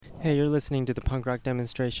Hey, you're listening to the punk rock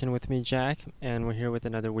demonstration with me, Jack, and we're here with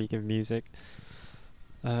another week of music.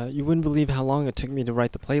 You wouldn't believe how long it took me to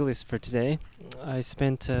write the playlist for today. I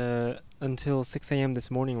spent until 6 a.m.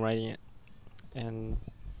 this morning writing it, and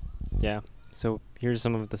yeah, so here's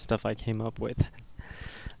some of the stuff I came up with.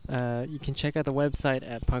 You can check out the website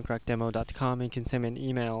at punkrockdemo.com. You can send me an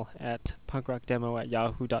email at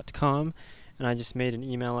punkrockdemo@yahoo.com. And I just made an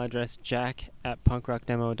email address,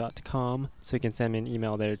 jack@punkrockdemo.com, so you can send me an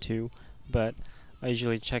email there too. But I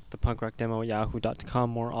usually check the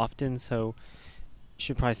punkrockdemo@yahoo.com more often, so you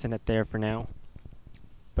should probably send it there for now.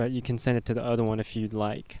 But you can send it to the other one if you'd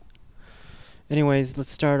like. Anyways,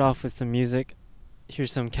 let's start off with some music.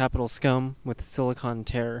 Here's some Capital Scum with Silicon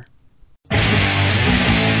Terror.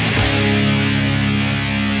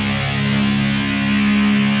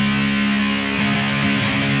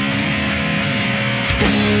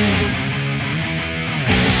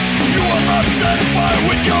 You are not satisfied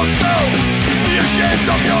with yourself. Be ashamed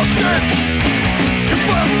of your deeds. You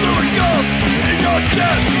burn silicon in your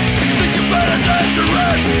chest. Think you're better than the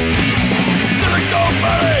rest. Silicon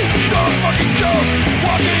Valley, you're a fucking joke.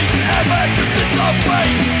 Walking havoc with this of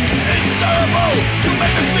fate. It's terrible, you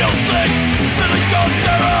make me feel sick. Silicon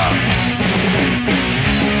terror.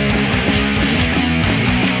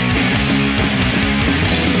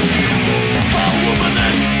 Foul woman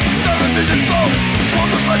in television soaps. On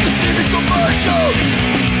the budget TV commercials.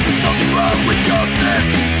 There's nothing wrong with your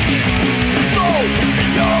tits. It's all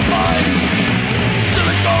in your mind.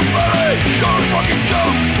 Silicon Valley, you're a fucking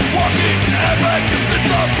joke. Walking havoc in the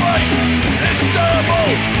top fight. It's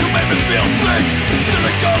terrible, you make me feel sick.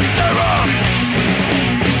 Silicon terror.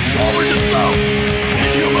 Over the top,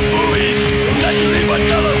 inhuman movies that you leave on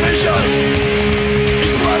television.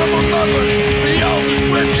 Incredible numbers, beyond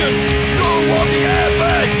description. You're a walking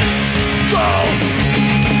havoc. Drown.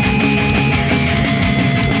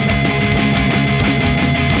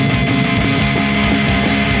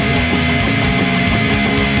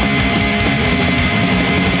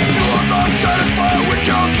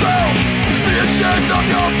 Ashamed of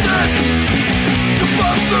your tits. You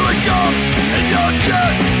burn silicons in your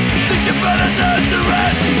chest. Think you're better than the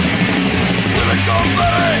rest. Silicon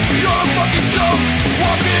Valley, you're a fucking joke.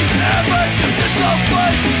 Walking havoc in the tough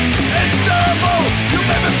place. It's terrible, you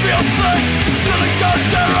make me feel sick. Silicon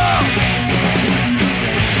terror.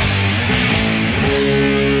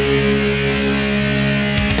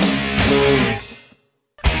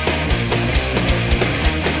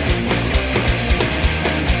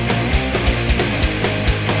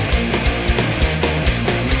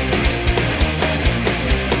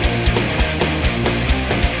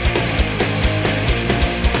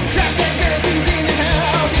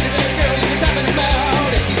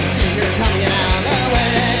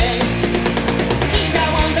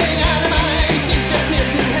 One thing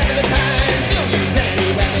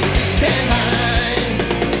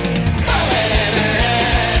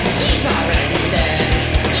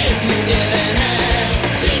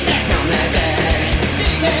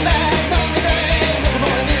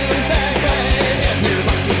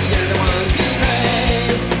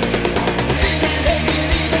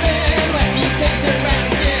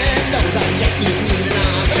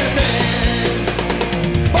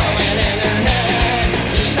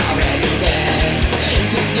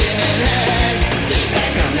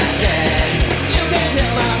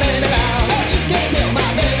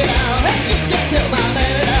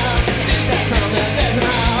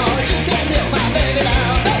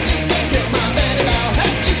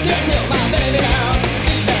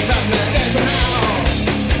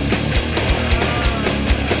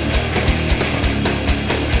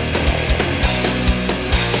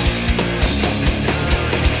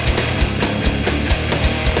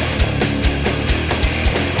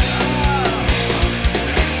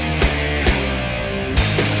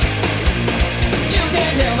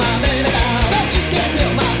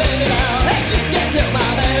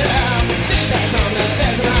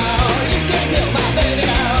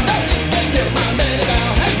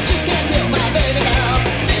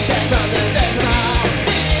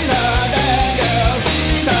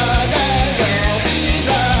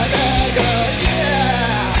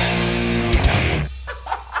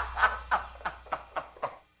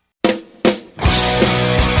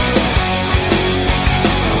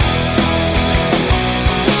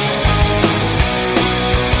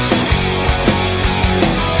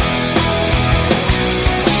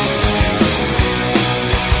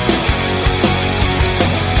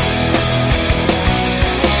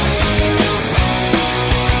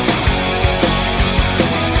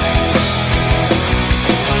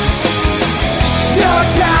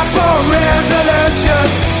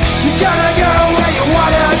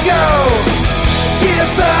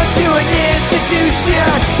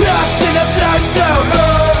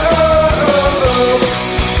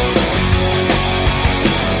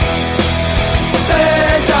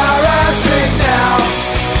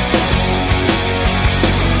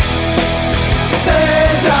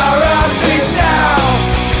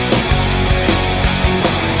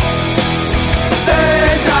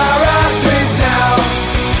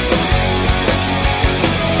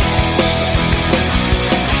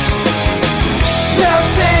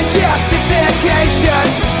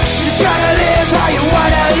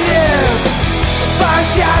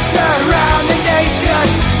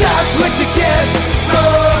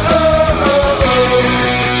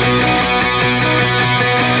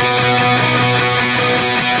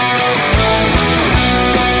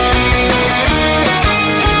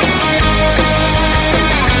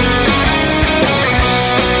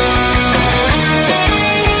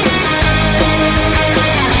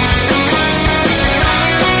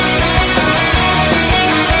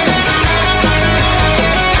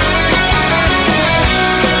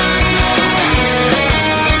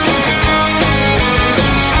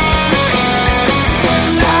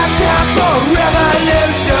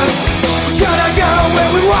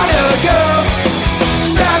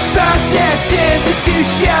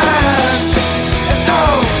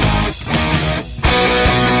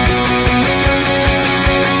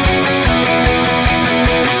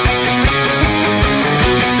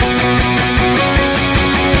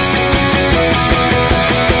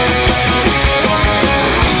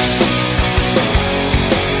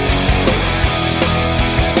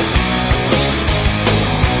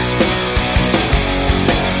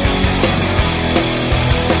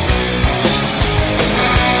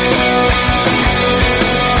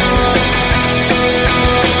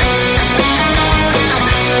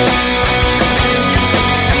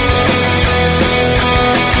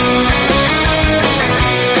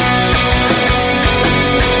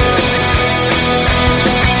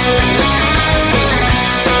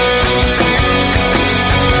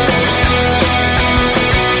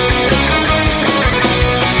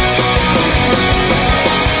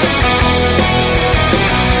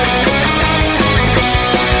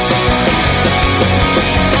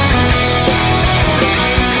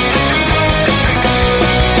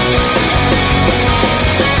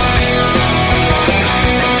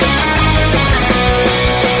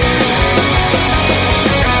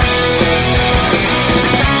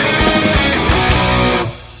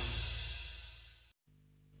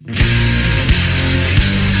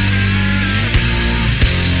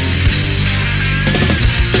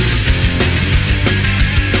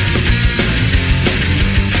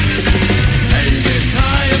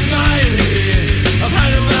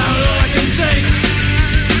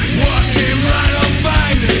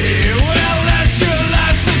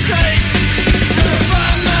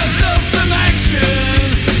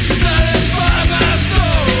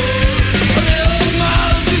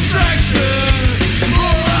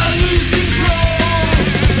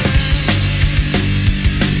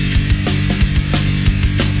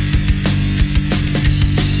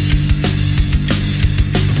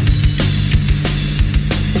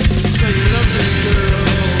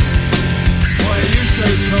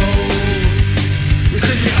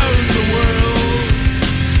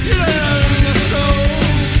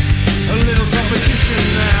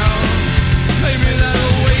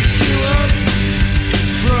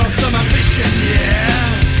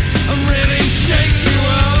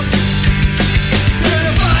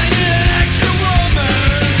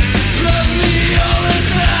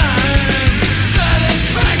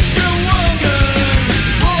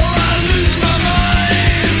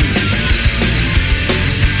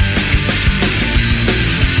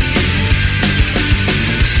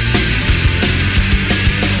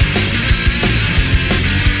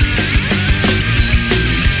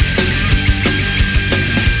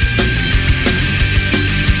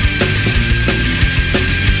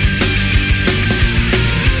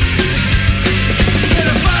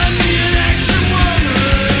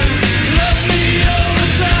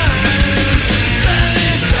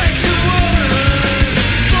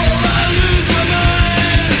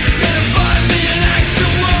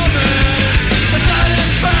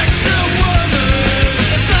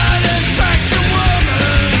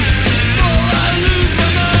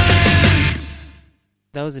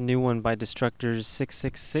was a new one by Destructors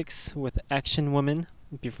 666 with Action Woman.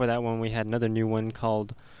 Before that one, we had another new one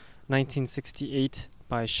called 1968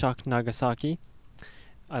 by Shock Nagasaki.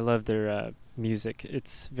 I love their music.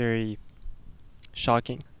 It's very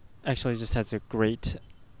shocking. Actually, it just has a great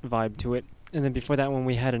vibe to it. And then before that one,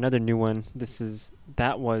 we had another new one.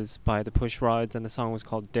 That was by the Push Rods, and the song was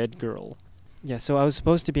called Dead Girl. Yeah, so I was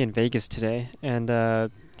supposed to be in Vegas today, and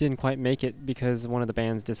didn't quite make it because one of the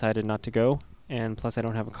bands decided not to go, and plus I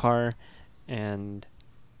don't have a car, and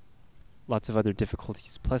lots of other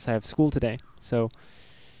difficulties. Plus I have school today, so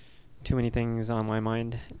too many things on my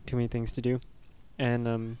mind, too many things to do,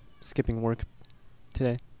 and skipping work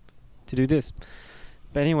today to do this.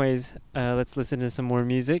 But anyways, let's listen to some more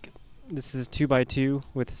music. This is 2x2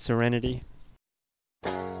 with Serenity.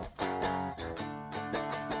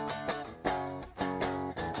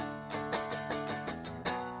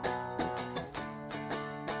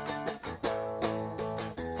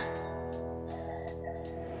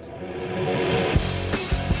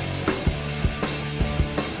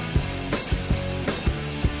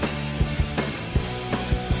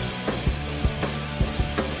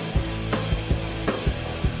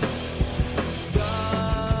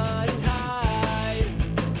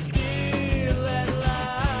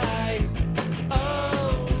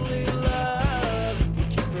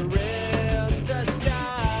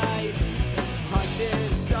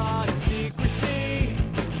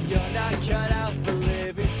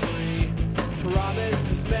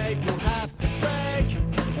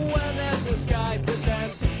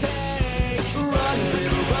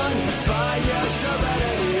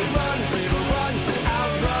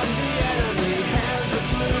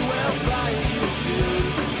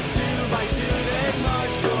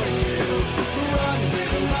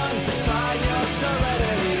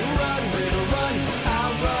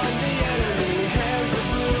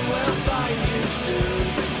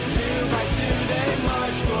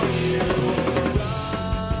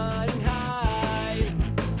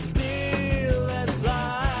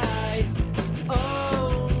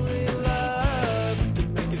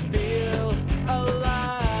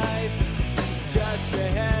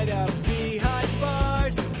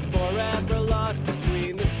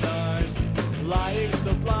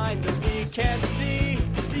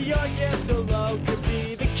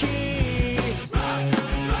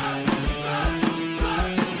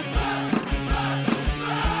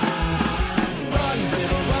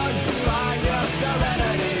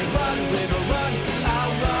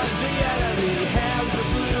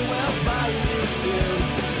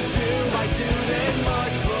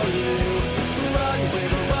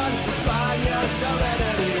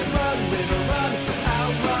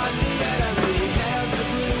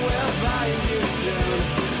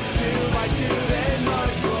 Two by two, they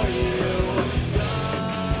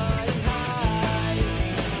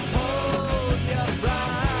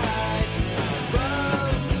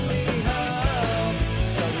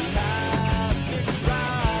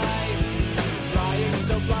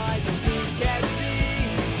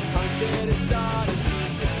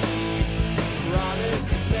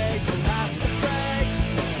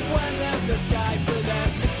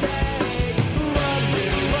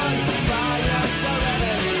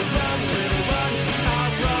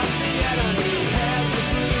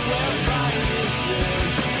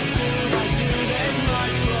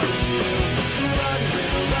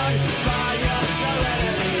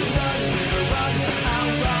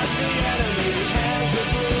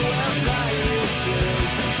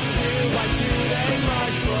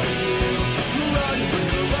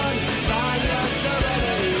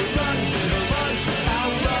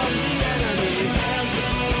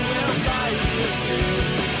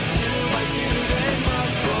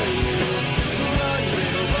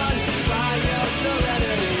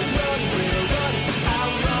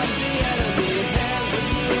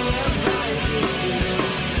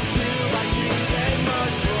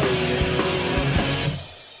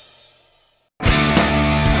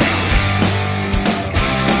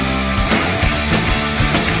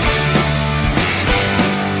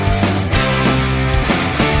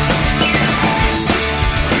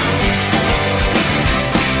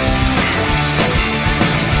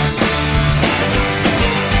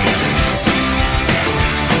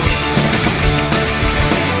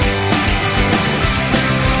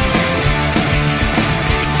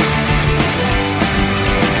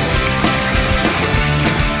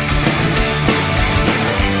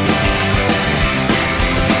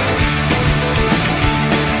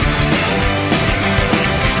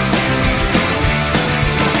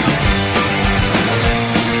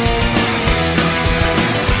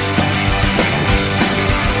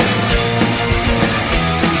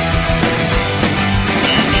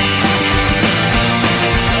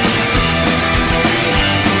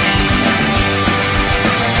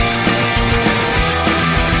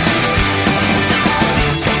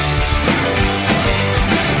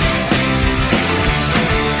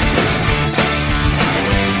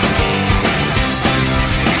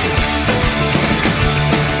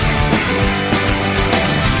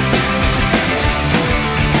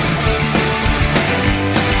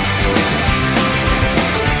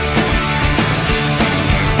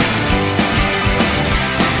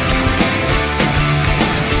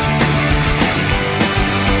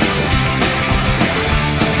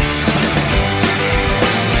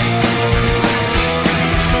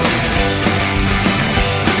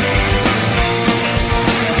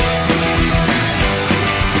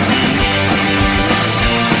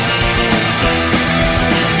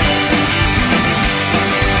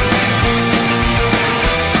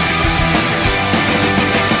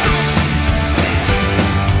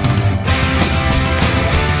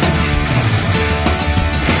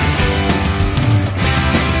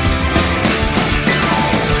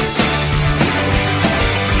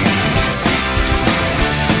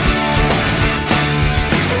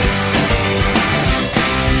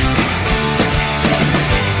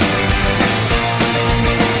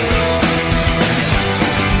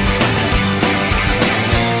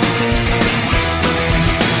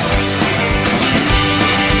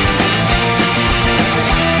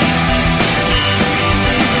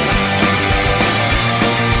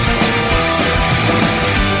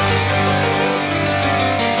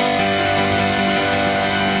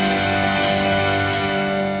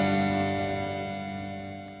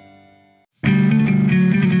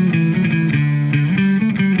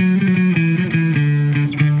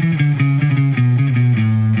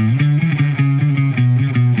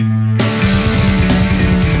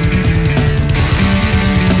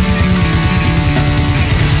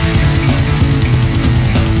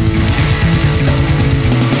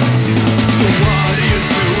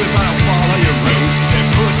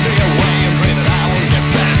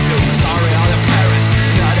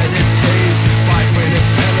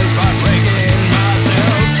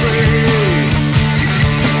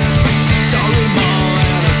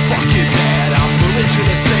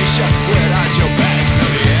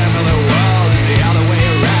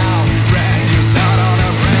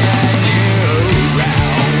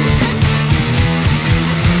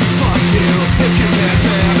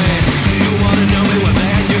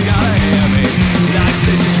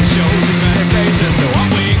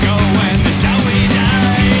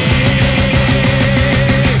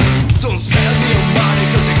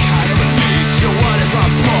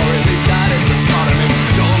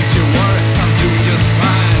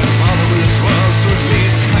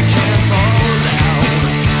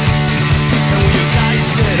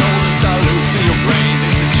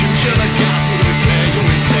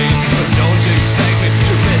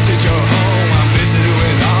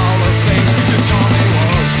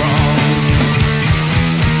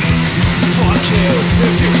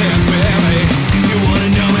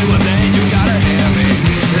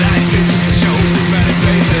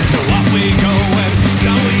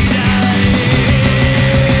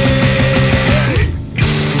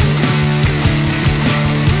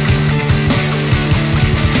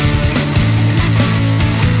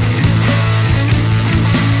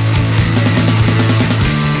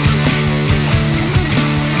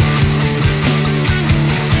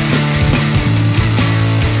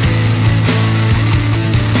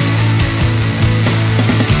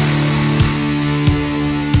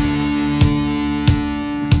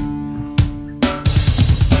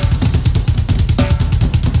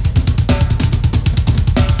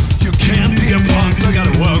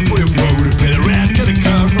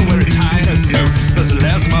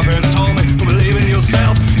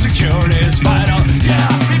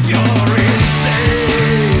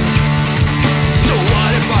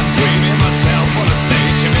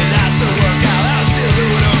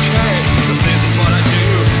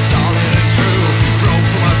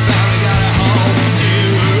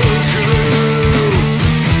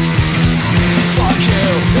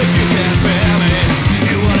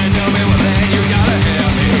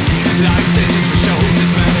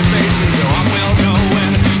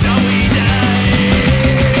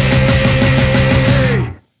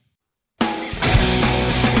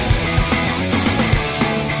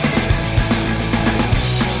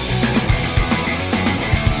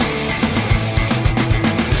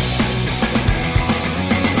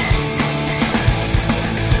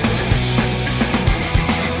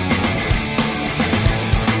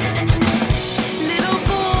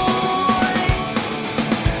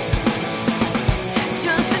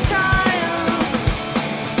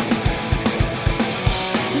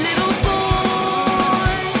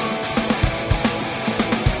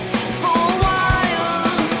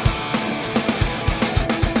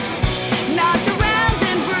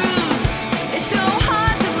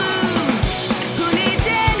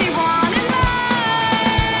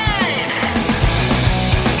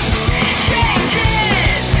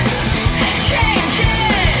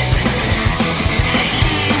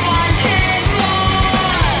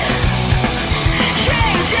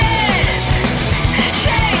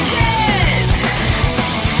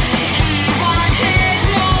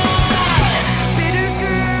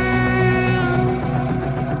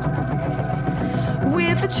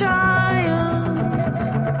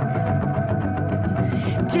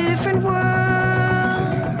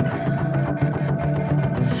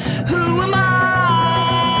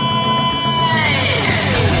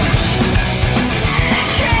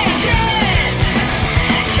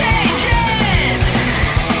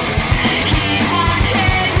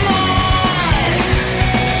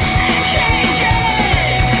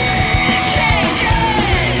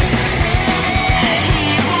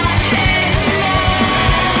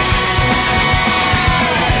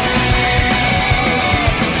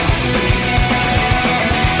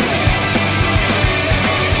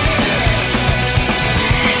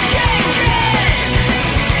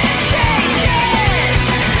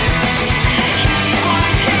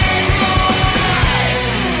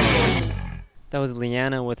was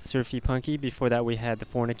Liana with Surfy Punky. Before that we had the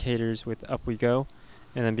Fornicators with Up We Go.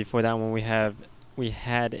 And then before that one we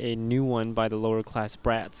had a new one by the Lower Class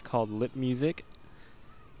Brats called Lip Music.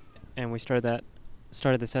 And we started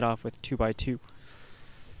the set off with 2x2.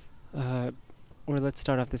 Or let's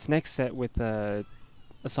start off this next set with a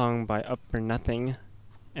song by Up for Nothing,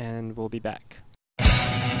 and we'll be back.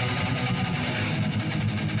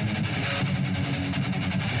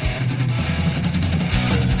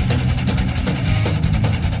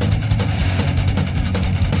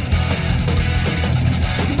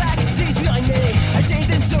 Looking back at days behind me, I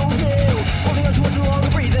changed and so new. Holding on to what's no longer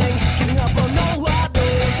breathing, giving up on all I know.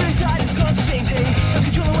 From inside, the clock's changing, lost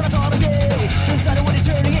control of what I thought of you. From inside of what it's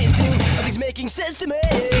turning into, nothing's making sense to me.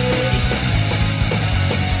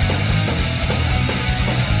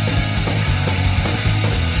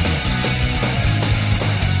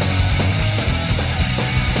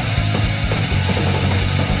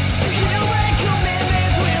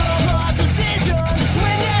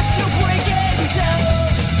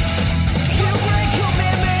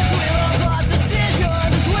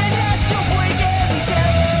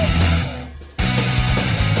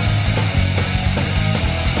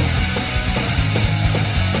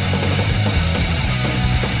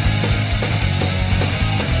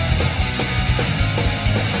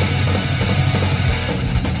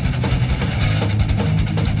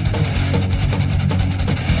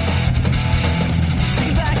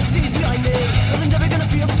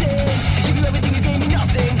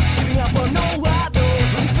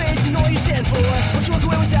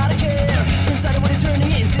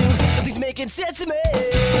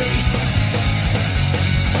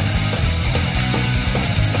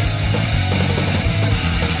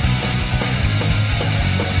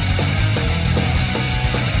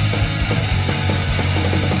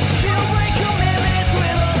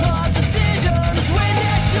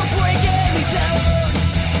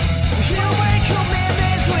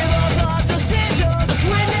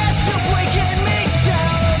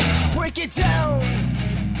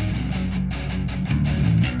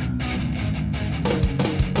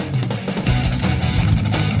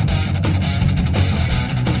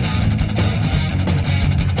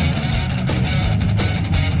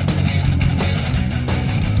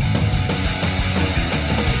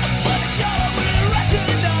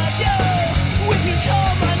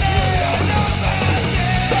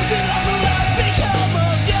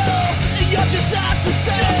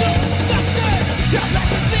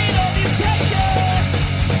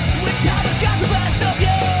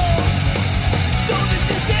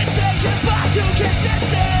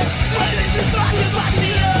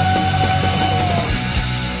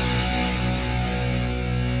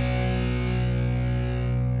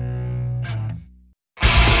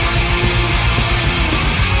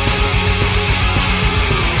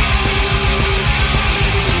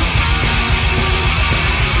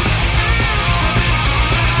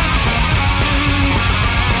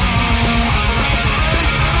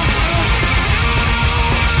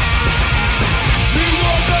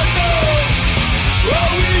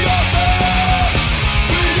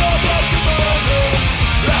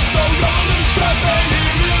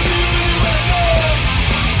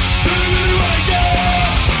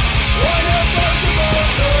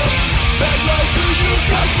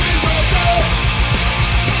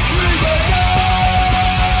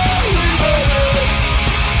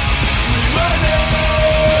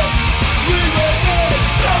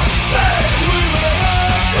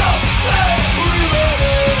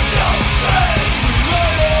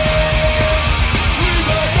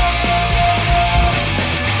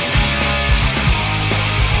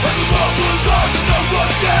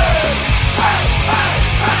 again. Hey, hey,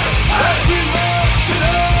 hey, hey, we live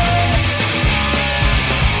today.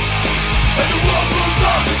 And the world goes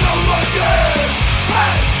on to go again.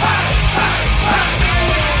 Hey, hey, hey, hey.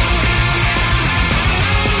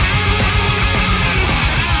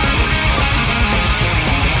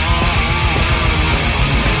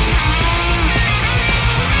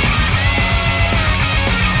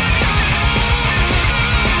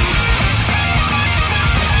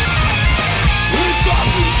 We talk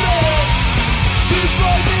to self.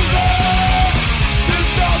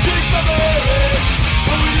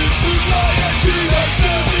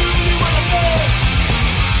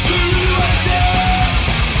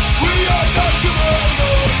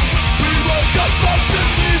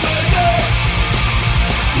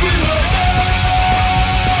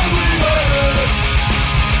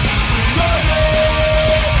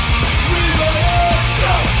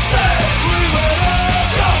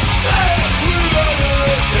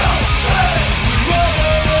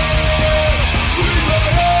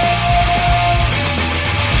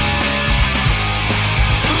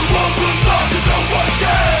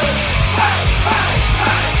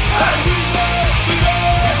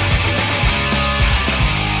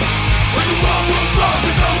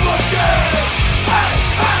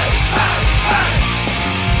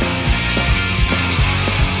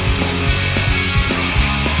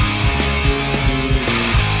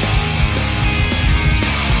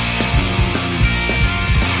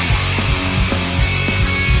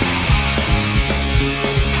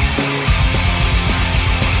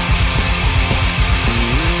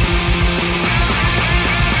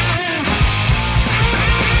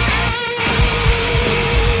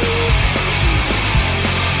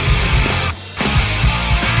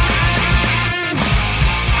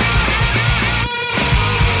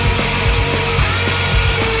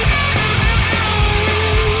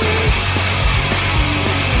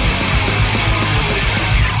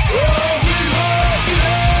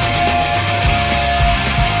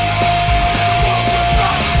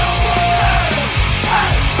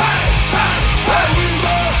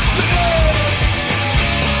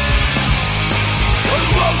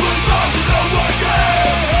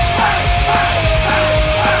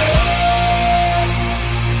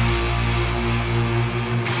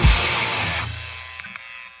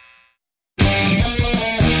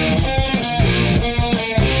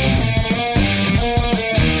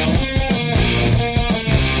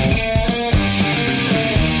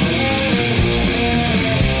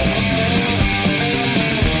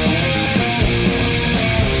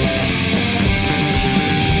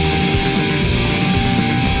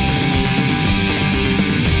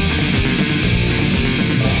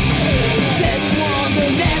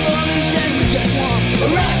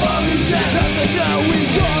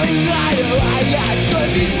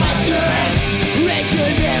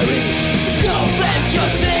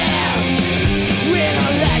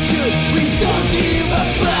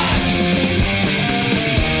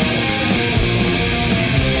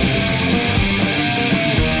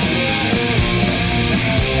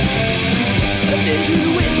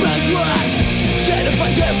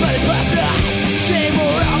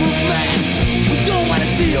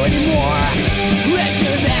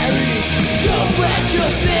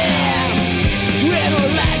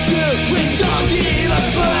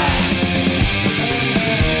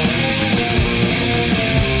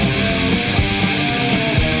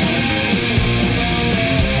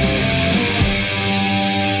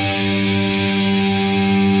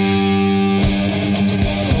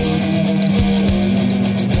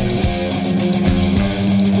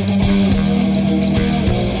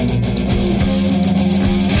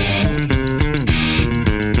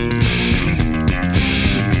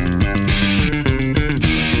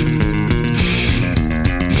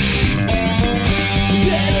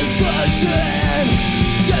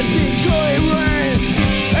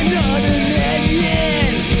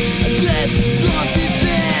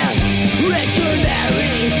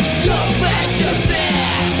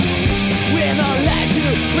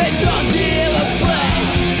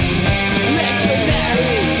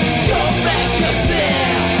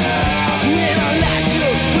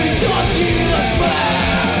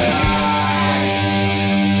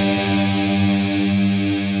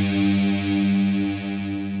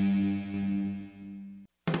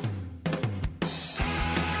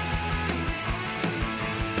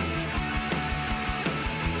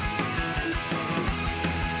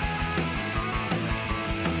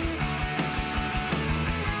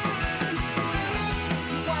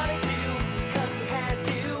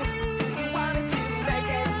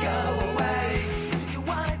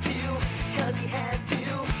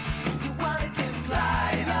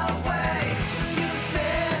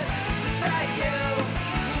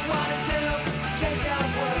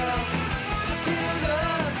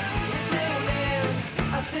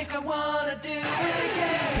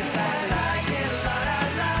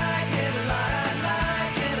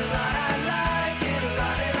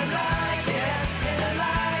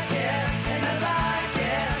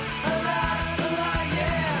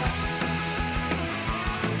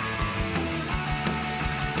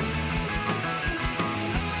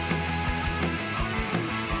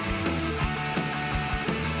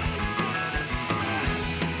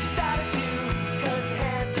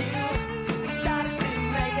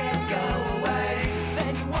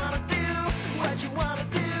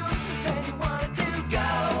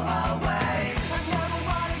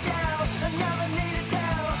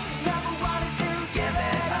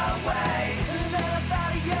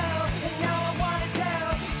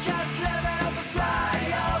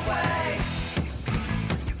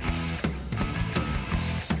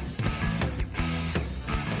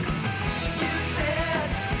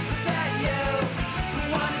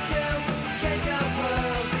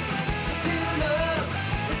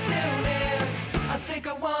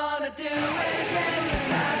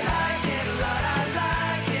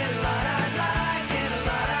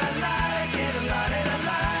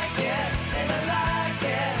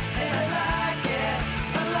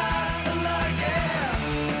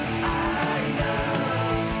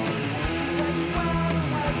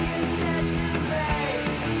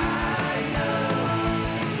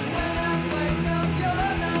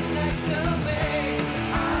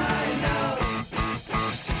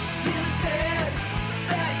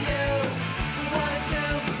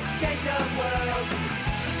 change the world.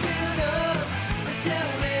 So tune up and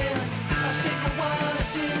tune in. I think I wanna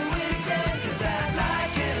do it again, 'cause I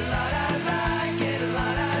like it a lot, I like it a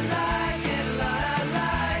lot, I like it a lot, I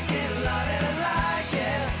like it a lot, and I like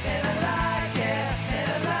it, and I like it,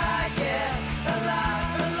 and I like it a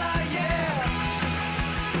lot, yeah.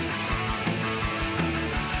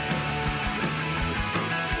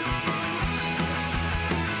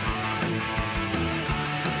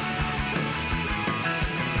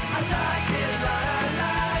 I like it a lot, I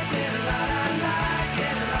like it a lot, I like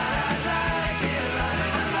it a lot, I like it a lot,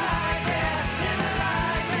 and I like it, and I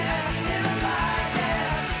like it, and I like it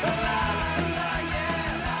a lot, yeah.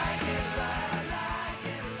 I like it a lot, I like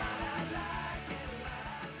it a lot, I like it a lot, I like it a lot.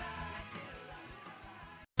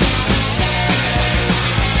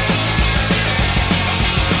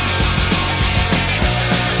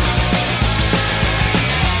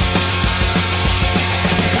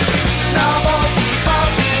 Normal people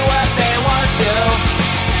do what they want to.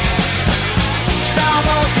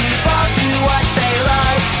 Normal people do what they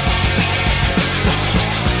like.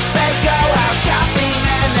 They go out shopping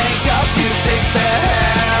and they go to fix their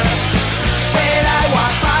hair. When I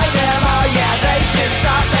walk by them, oh yeah, they just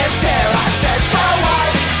stop and stare. I said, so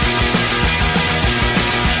what?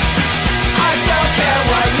 I don't care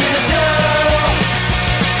what you do.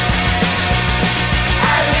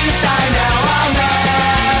 At least I know I'll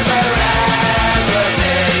never ever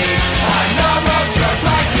be a normal jerk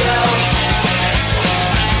like you.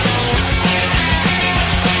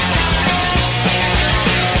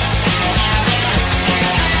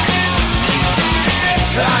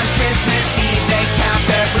 On Christmas Eve they count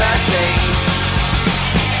their blessings.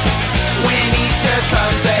 When Easter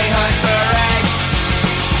comes they hunt for eggs.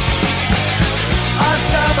 On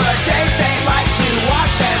summer days they like to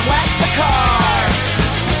wash and wax the car.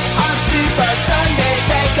 On Super Sundays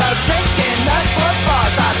they go drinking the sports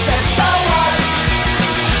bars. I said, so what?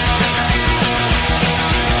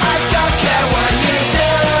 I don't care what you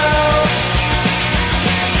do.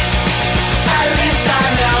 At least I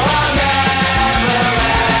know I'll never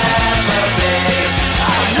ever be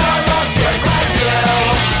a normal jerk like you.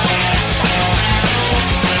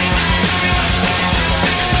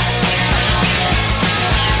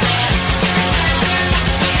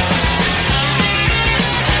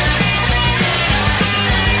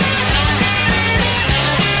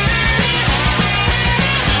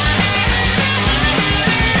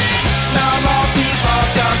 Normal people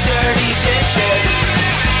don't dirty dishes.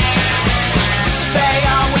 They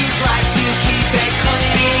always like to keep it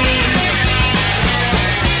clean.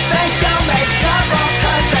 They don't make trouble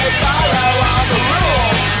 'cause they follow all the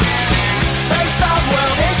rules. They solve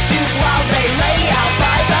world issues while they lay out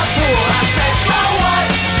by the pool. I said, so what?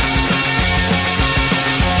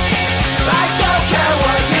 I don't care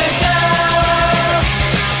what you do.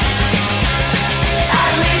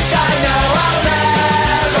 At least I know I'll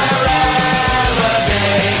never ever be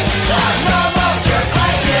a normal jerk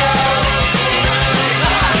like you.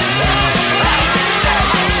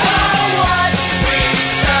 So what? We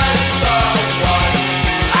said so what?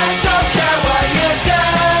 I don't care what you do.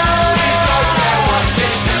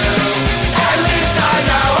 At least I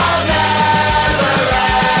know I'll never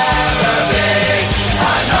ever be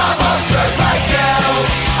a normal jerk like you.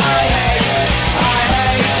 I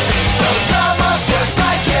hate those normal jerks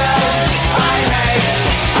like you.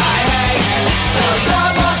 I hate those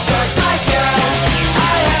normal jerks like you.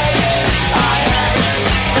 I hate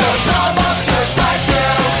those normal jerks like you. I hate those normal jerks like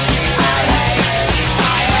you.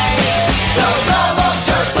 I hate those normal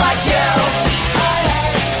jerks like you. I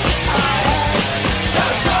hate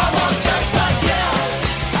those normal jerks like you.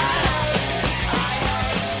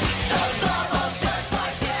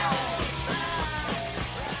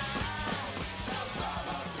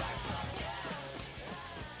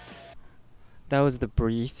 That was the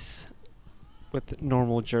Briefs with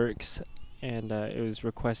Normal Jerks, and it was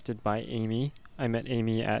requested by Amy. I met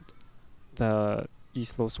Amy at the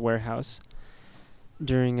East Los Warehouse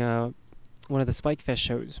during one of the Spike Fest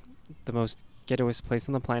shows, the most ghettoest place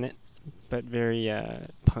on the planet, but very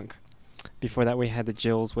punk. Before that we had the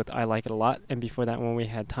Jills with I Like It A Lot, and before that one we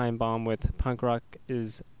had Time Bomb with Punk Rock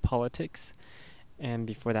Is Politics, and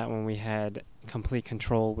before that one we had Complete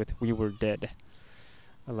Control with We Were Dead.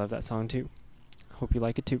 I love that song too. Hope you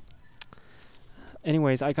like it too.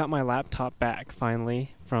 Anyways, I got my laptop back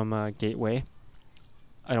finally from Gateway.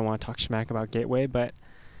 I don't want to talk smack about Gateway, but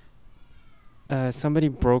somebody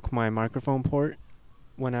broke my microphone port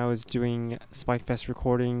when I was doing Spikefest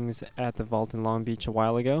recordings at the Vault in Long Beach a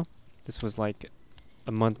while ago. This was like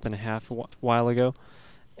a month and a half while ago,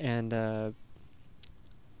 and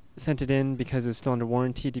sent it in because it was still under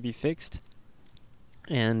warranty to be fixed.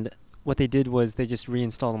 And what they did was they just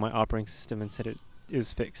reinstalled my operating system and said it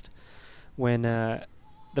was fixed. When the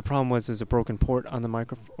problem was there's a broken port on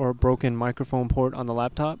the broken microphone port on the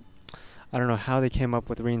laptop. I don't know how they came up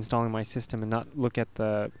with reinstalling my system and not look at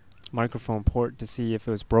the microphone port to see if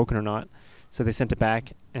it was broken or not. So they sent it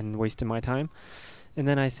back and wasted my time. And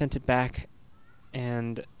then I sent it back,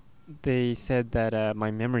 and they said that my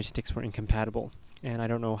memory sticks were incompatible. And I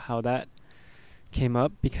don't know how that came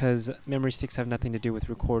up, because memory sticks have nothing to do with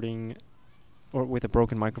recording or with a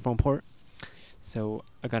broken microphone port. So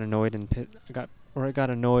I got annoyed and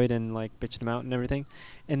like bitched them out and everything.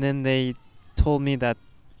 And then they told me that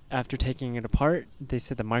after taking it apart, they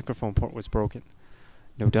said the microphone port was broken.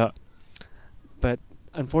 No duh. But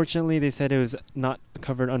unfortunately, they said it was not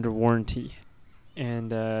covered under warranty,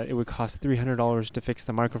 and it would cost $300 to fix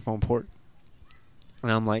the microphone port.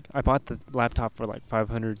 And I'm like, I bought the laptop for like $500,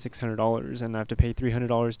 $600, and I have to pay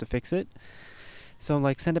 $300 to fix it. So I'm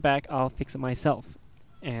like, send it back, I'll fix it myself.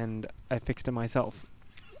 And I fixed it myself.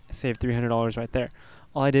 I saved $300 right there.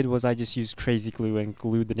 All I did was I just used crazy glue and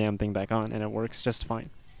glued the damn thing back on, and it works just fine.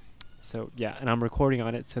 So yeah, and I'm recording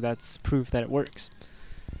on it, so that's proof that it works.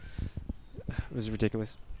 It was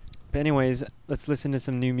ridiculous. But anyways, let's listen to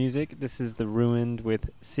some new music. This is The Ruined with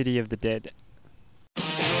City of the Dead.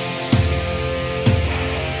 Yeah!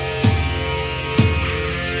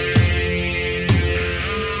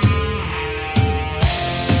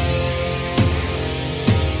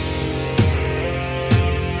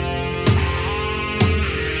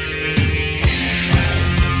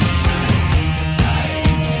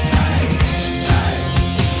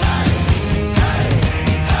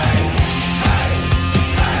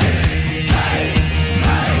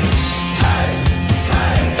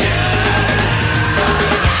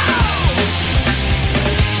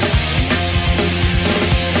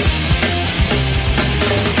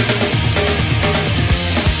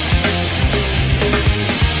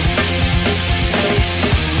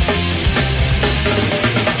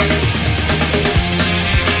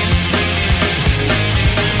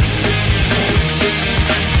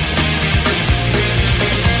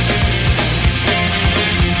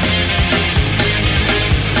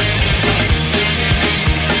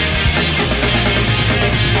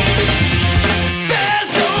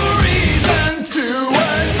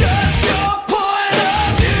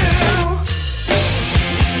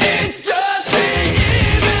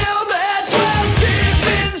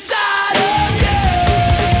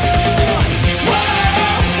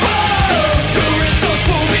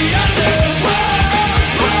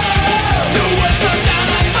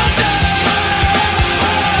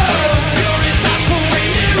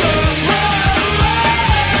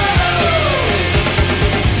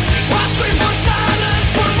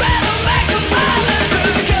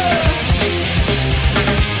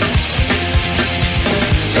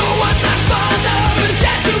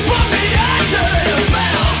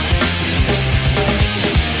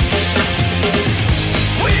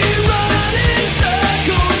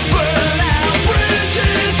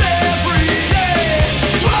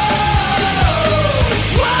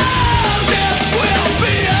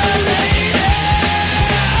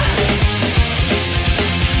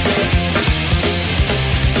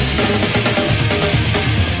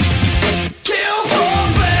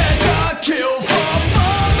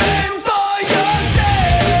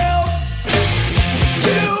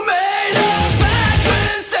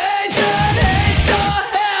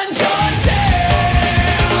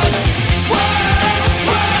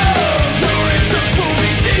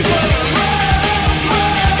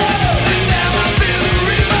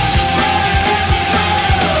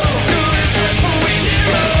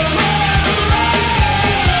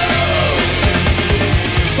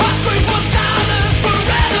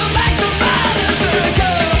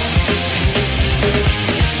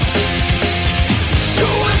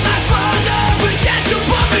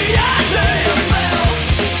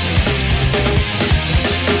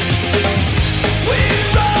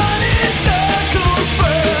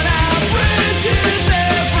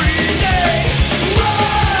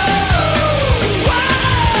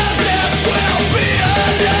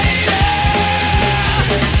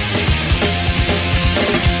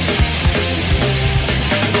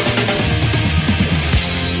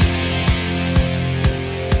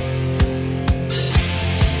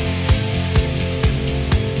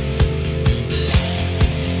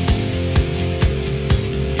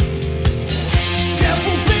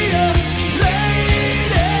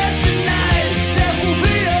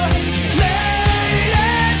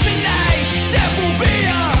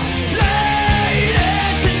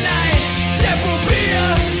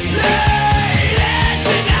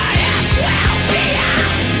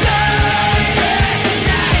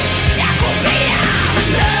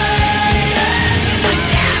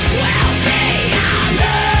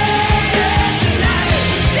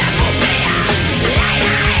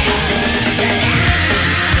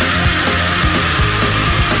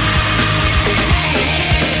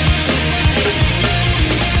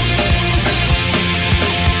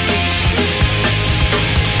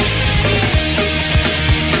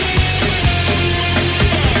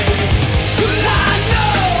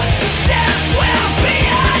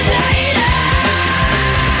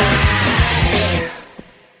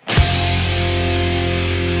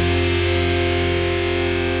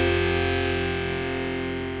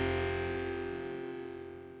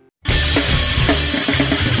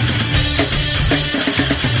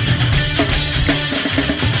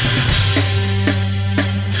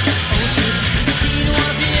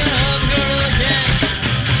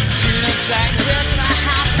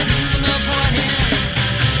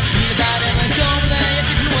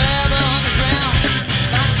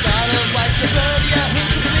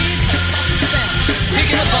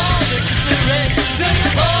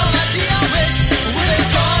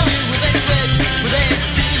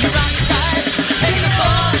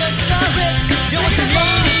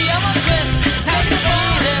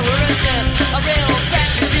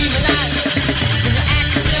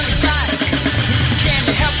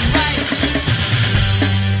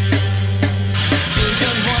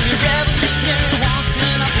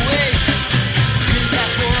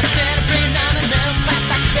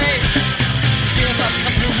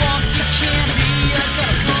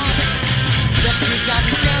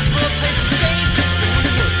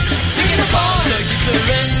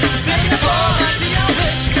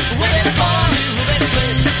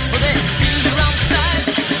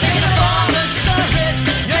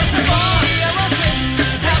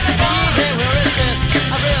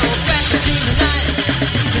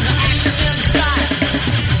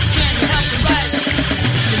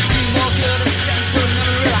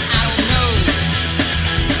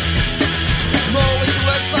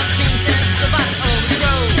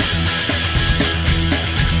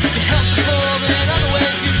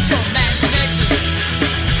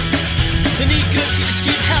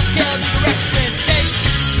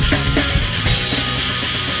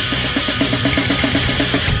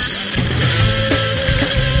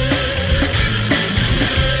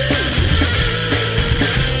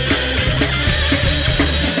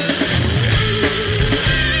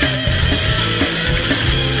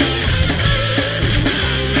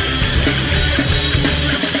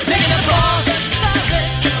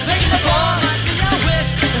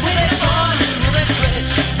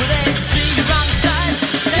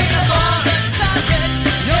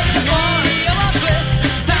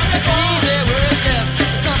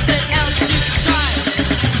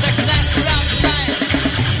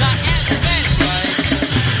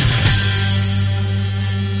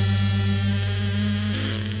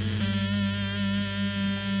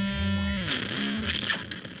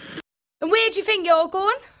 Where do you think you're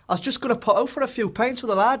going? I was just going to put out for a few pints with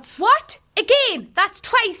the lads. What? Again? That's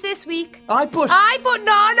twice this week. Aye, but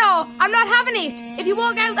No, I'm not having it. If you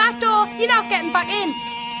walk out that door, you're not getting back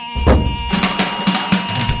in.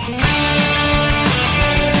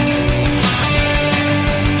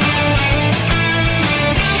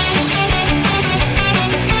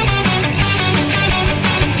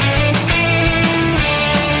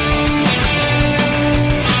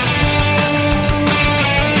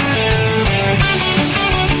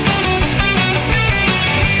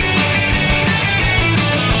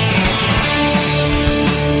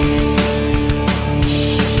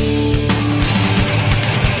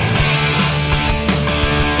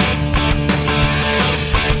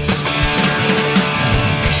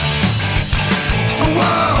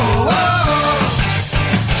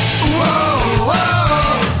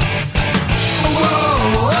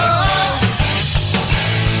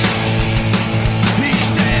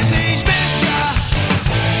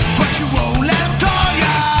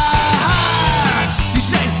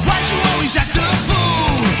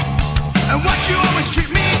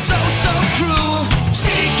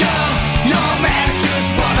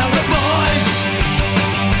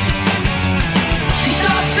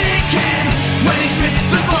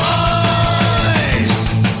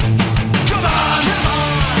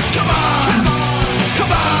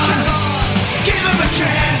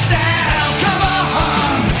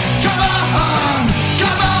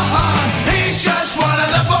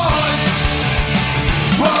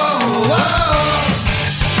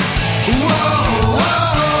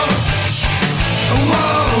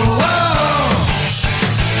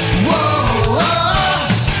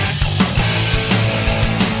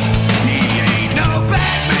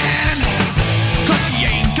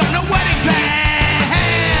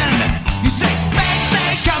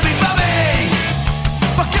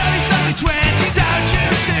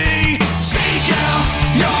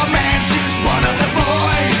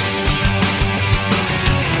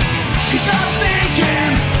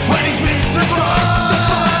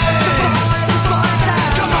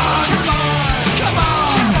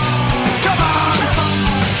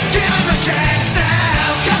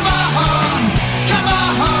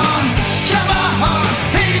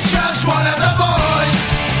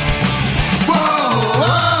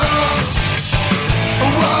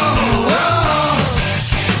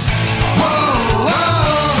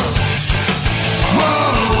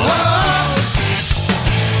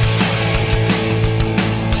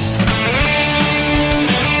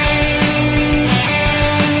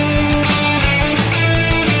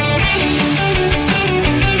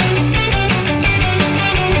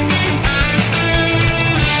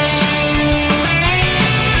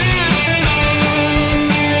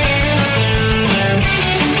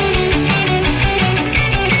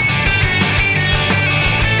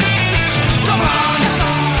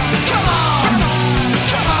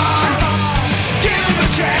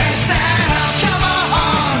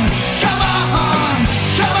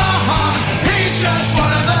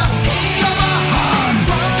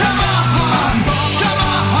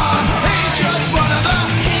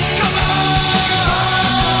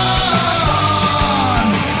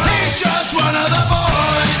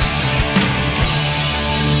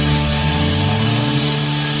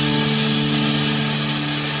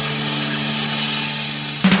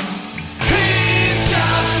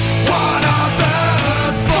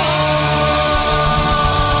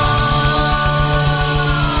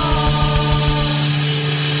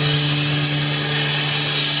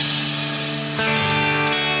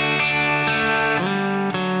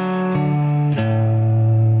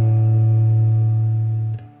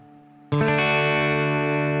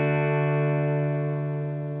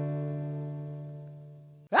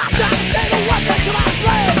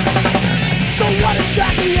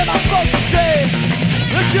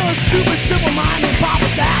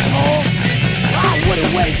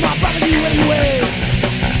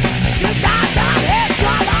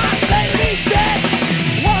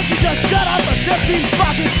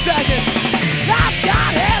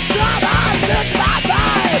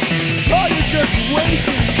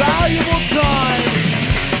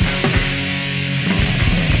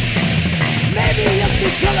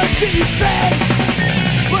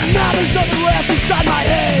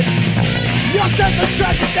 sense of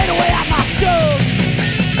trying to fade away at my stove.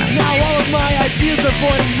 Now all of my ideas are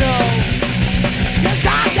void no. Cause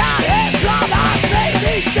I got hands on my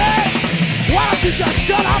baby say, why don't you just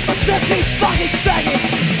shut up for 15 fucking seconds?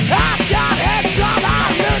 I've got hands on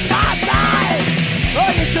my lose my mind.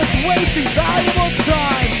 Oh, you're just wasting valuable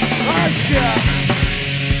time, aren't you?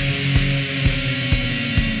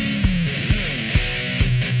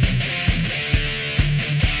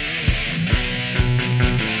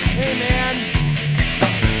 Hey man,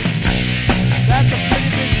 that's a pretty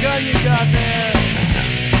big gun you got there.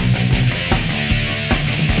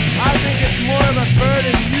 I think it's more of a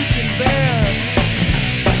burden you can bear.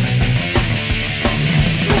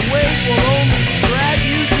 The weight will only drag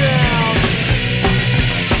you down,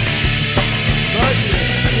 but you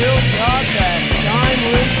still got that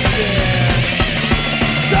timeless stare.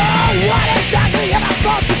 So what exactly am I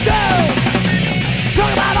supposed to do?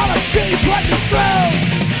 Talk about all the shit you put me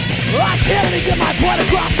through. I can't even get my point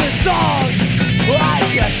across this song. I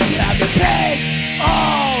guess you have to pay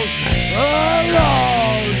all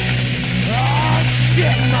alone. Oh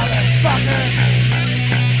shit, motherfucker.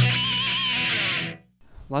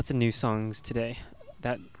 Lots of new songs today.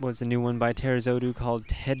 That was a new one by Terrazodu called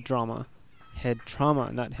Head Drama. Head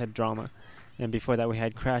Trauma, not Head Drama. And before that we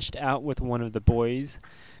had Crashed Out with One of the Boys.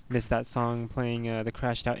 Missed that song playing the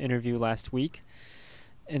Crashed Out interview last week.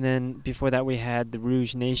 And then before that we had the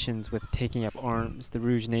Rouge Nations with Taking Up Arms. The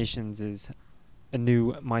Rouge Nations is a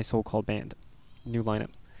new My Soul Called band. New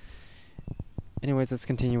lineup. Anyways, let's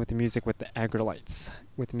continue with the music with the Agrolites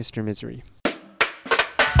with Mr. Misery.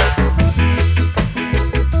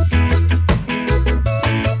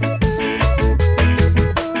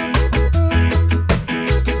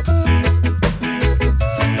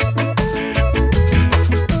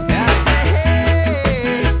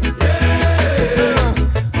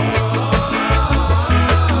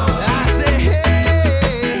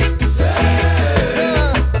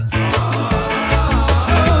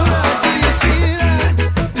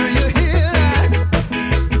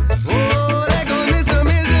 Oh, there goes Mr.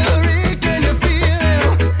 Misery. Can you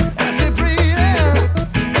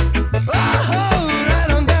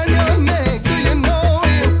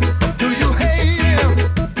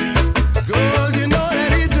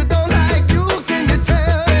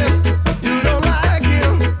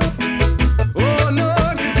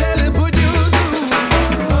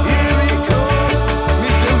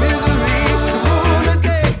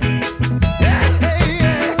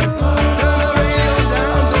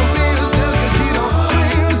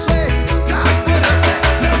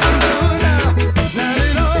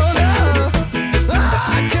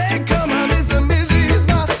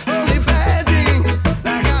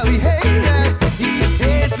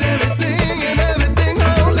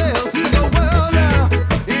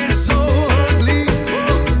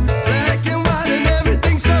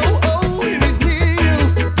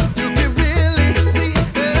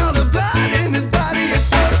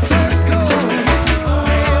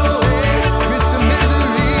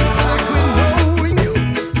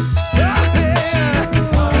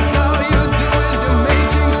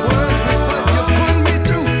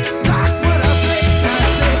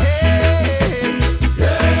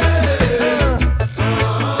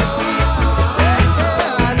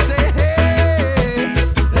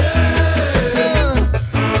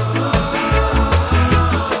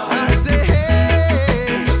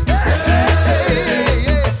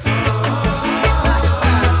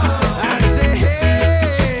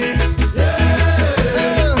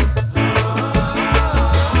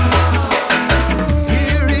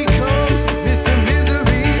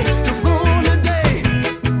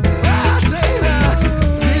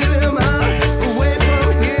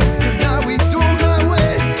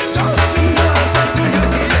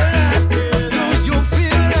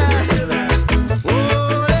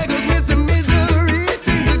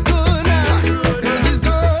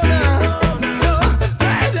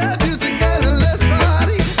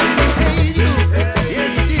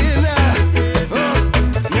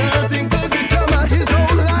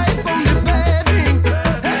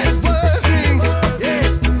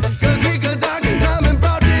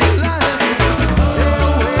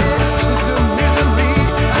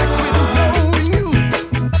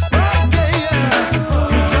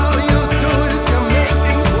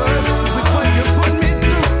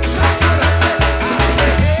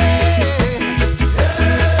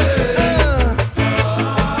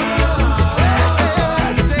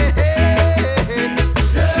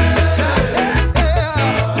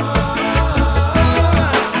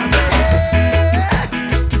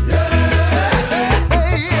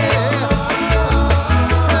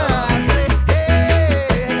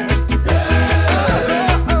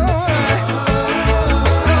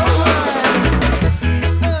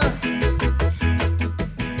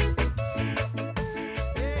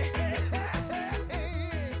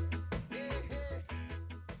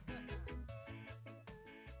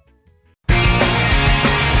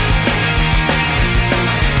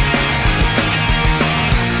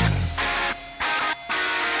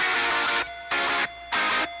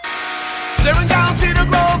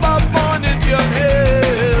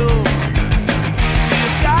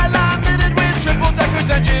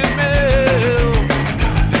engine mill.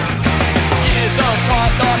 Years of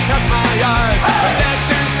taught thought past my eyes,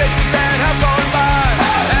 reflecting faces that have gone by.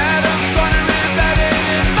 Adam's corner embedded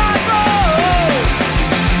in my soul.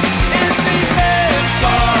 In defense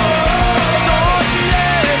of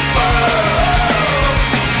Dorchester,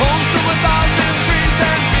 home to 1,000 dreams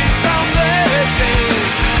and big town legend.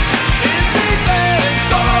 In defense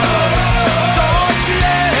of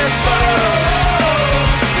Dorchester,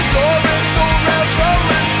 historical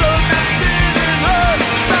reference.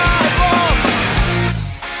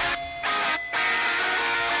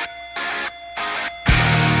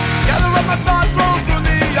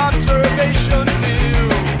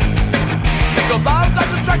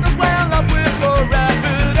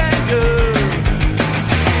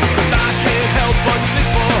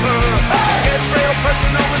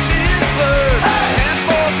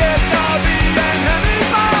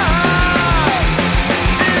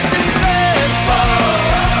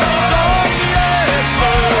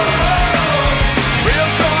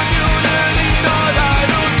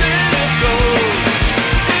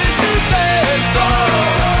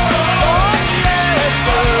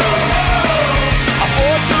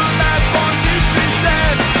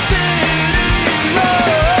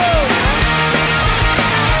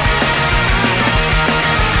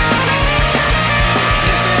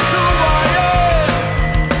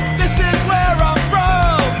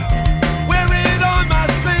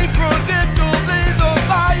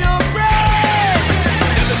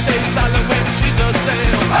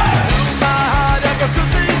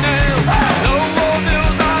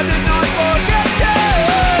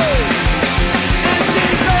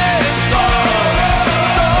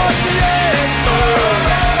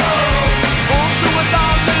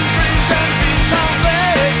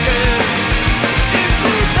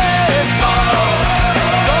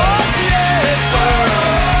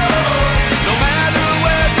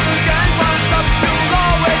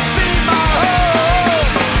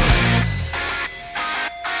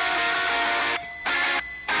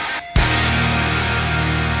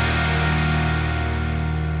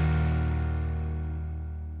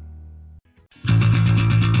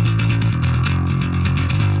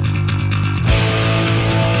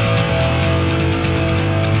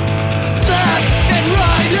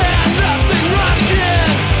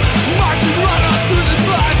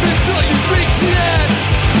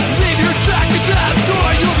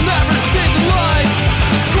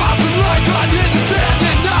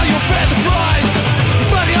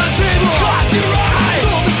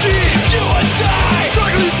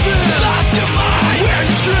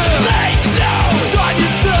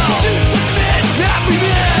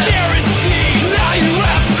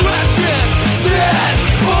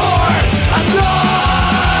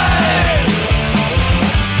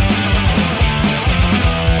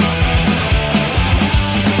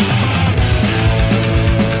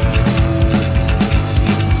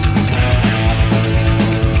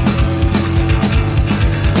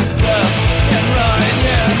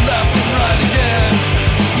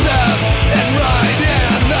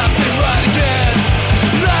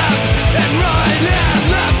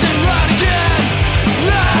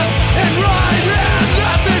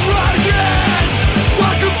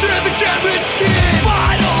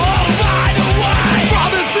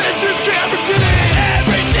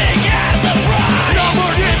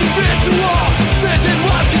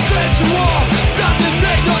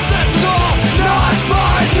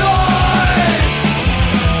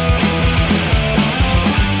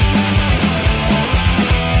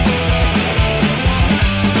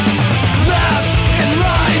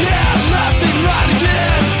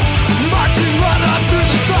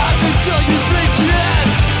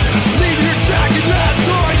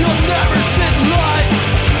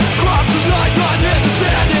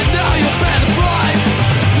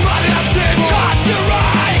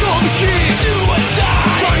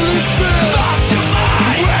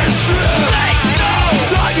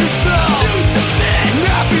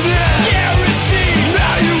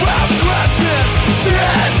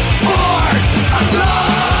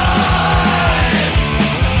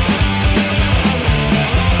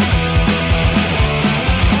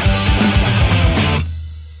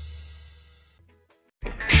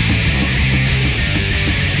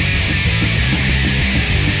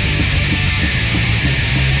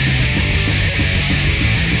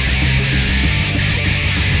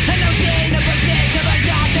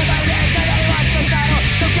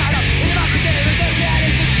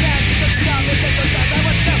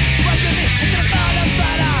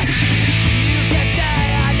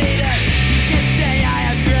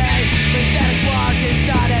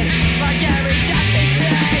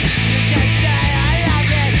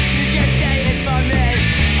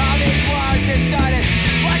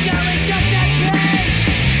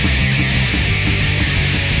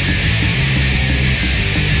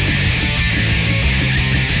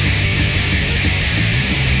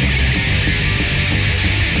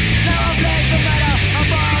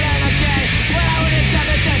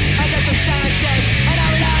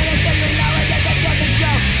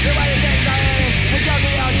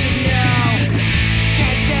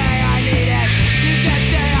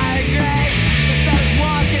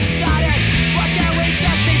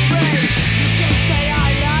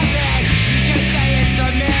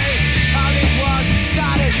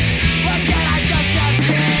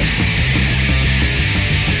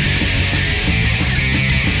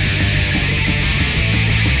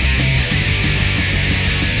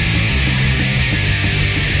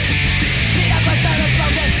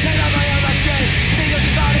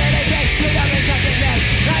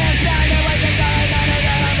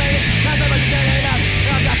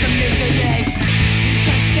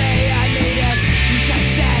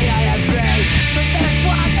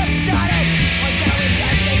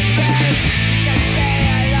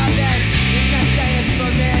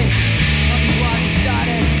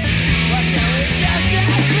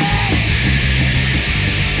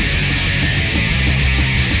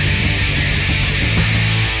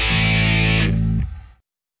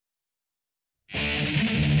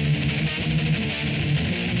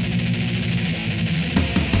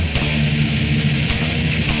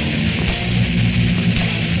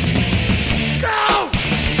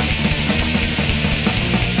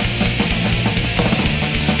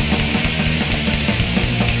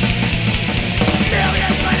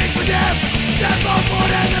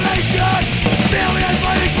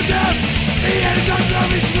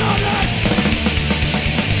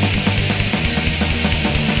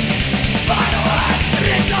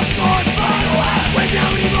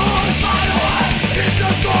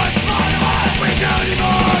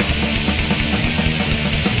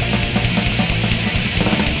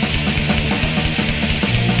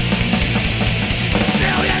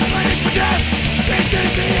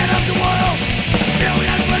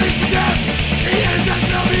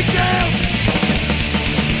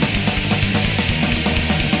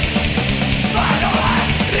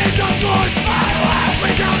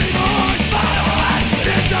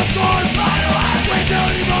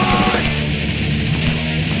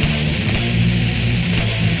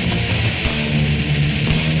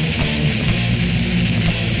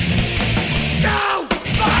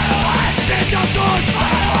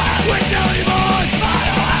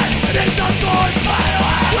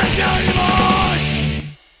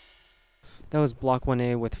 That was Block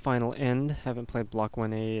 1A with Final End. Haven't played Block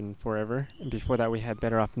 1A in forever. And before that we had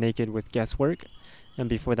Better Off Naked with Guesswork. And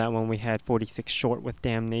before that one we had 46 Short with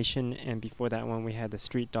Damnation. And before that one we had the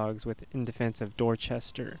Street Dogs with In Defense of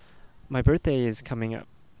Dorchester. My birthday is coming up.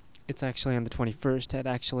 It's actually on the 21st. It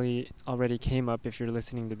actually already came up if you're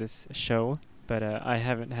listening to this show. But I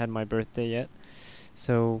haven't had my birthday yet.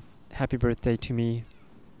 So happy birthday to me.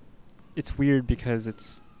 It's weird because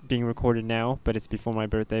it's being recorded now, but it's before my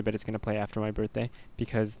birthday, but it's going to play after my birthday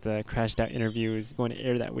because the Crashed Out interview is going to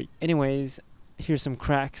air that week. Anyways, here's some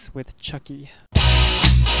Cracks with Chucky.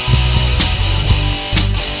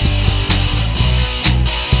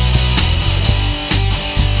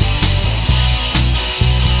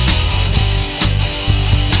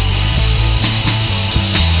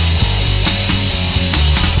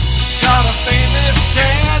 He's got a famous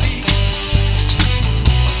daddy,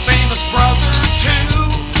 a famous brother too.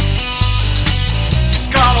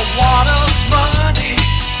 Got a wad of money,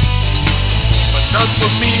 but none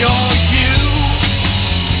for me or you.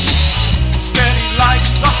 Instead he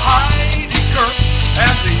likes the Heidegger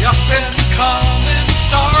and the up-and-coming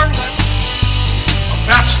starlets, a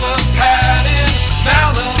bachelor pad in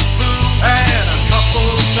Malibu and a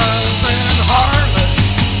couple dozen harlots.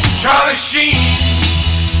 Charlie Sheen,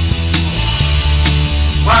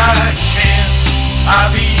 why can't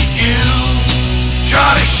I be you?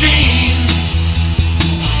 Charlie Sheen,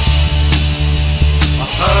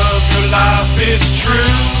 love your life, it's true.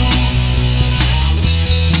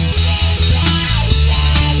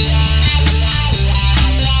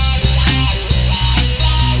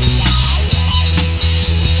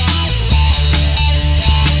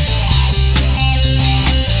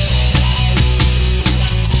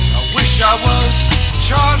 I wish I was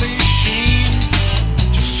Charlie Sheen,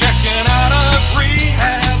 just checking out of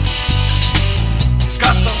rehab. He's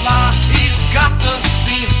got the lie, he's got the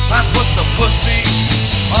scene, I put the pussy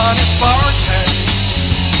on his bar tab.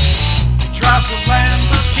 He drives a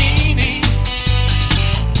Lamborghini,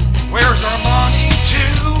 wears Armani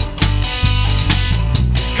too.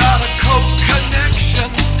 He's got a coke connection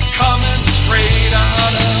coming straight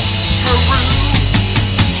out of Peru.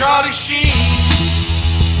 Charlie Sheen,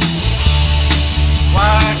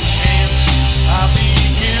 why can't I be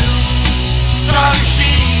you? Charlie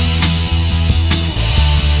Sheen,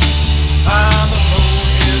 I'm the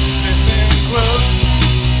lowest sniffing glue.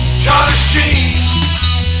 Charlie Sheen,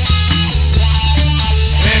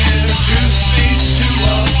 introduce me to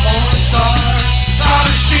a porn star.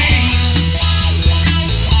 Charlie Sheen,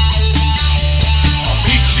 I'll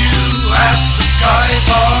meet you at the Sky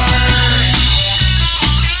Bar.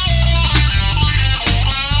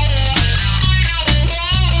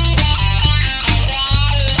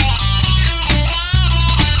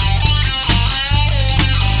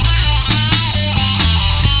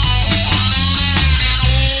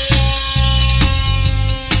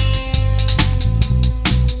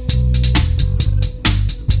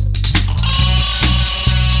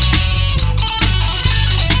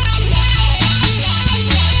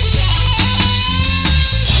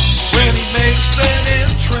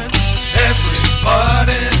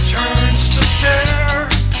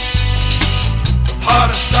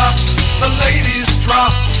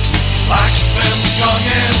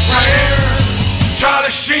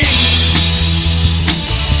 Sheen,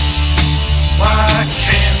 why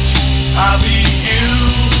can't I be you?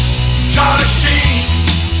 Charlie Sheen,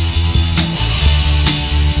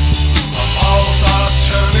 my balls are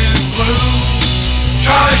turning blue.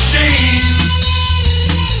 Charlie Sheen,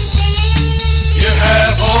 you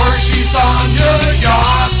have orgies on your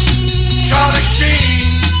yacht. Charlie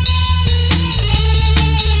Sheen,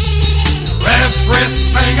 you're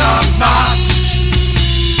everything I'm not.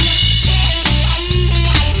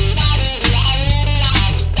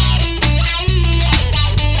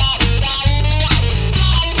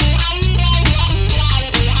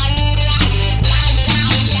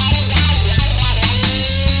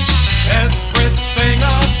 Everything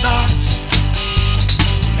I'm not.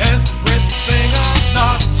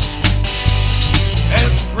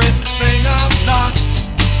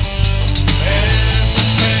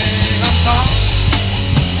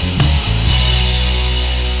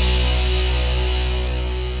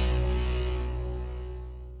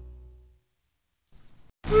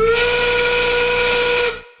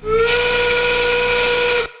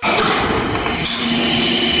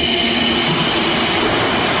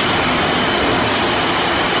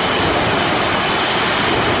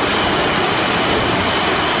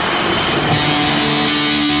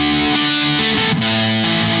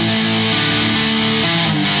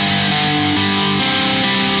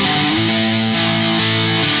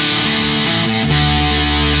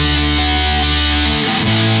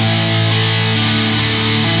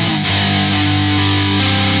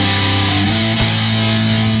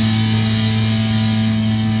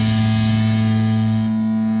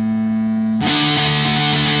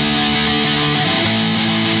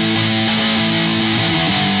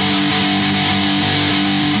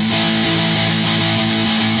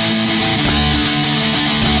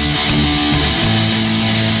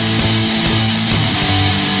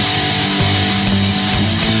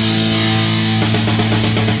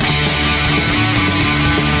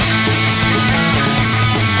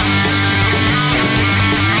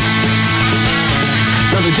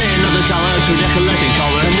 so recollecting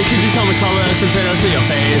color. And the kids you told me taller since I don't see your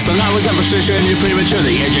face. And I was in frustration, you're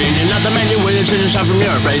prematurely aging. You're not the man you were, you're changing shot from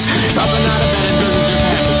your face. Probably not a bad, it doesn't just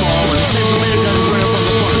happen to fall. When the same for me, it doesn't burn up on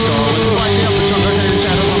the corner store. With the flashing up the tongue, there's a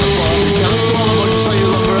shadow on the floor. Now let's go all emotions, so you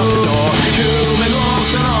love her up the door. You may look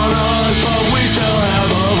down on us, but we still have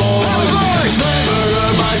a voice.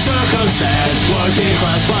 Laborer by circumstance, working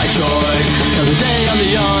class by choice. Another day on the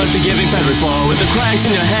yard, forgiving fabric floor. With the cracks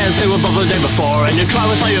in your hands, they were above the day before. And you try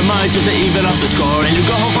with all your might just to even up the score. And you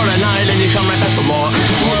go home for a night and you come right back for more.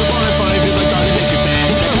 More the ball and fight, people thought they make you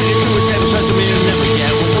bad. That when you drew a table, tries to me, you never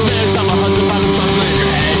get. With the lyrics of 100 bottom songs in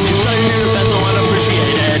your head. You study your best, no one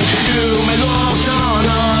appreciated. You may look down on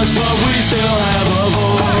us, but we still have a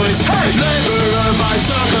voice. Laborer by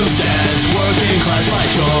circumstance, working class by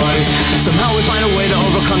choice. Somehow we find a way to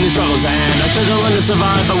overcome these struggles, and our children learn to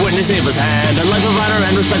survive by witness evil's hand. A life of honor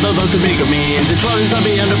and respect of those who make means. And trolleys are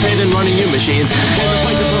be underpaid and running you machines. In the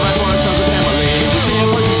fight to provide for ourselves and family, we see a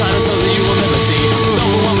voice inside ourselves that you will never see. With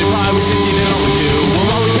overwhelming pride, we succeed in all we do.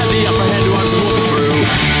 We'll always have the upper hand, our arms will be true.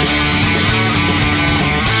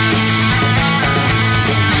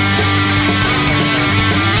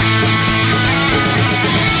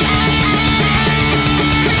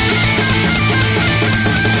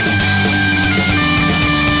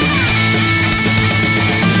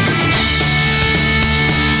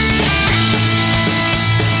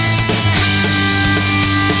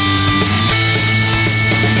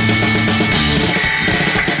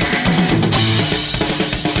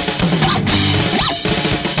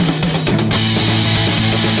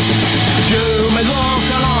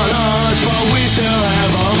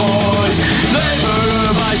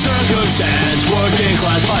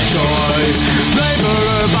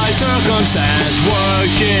 Circumstance,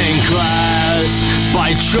 working class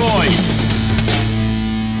by choice.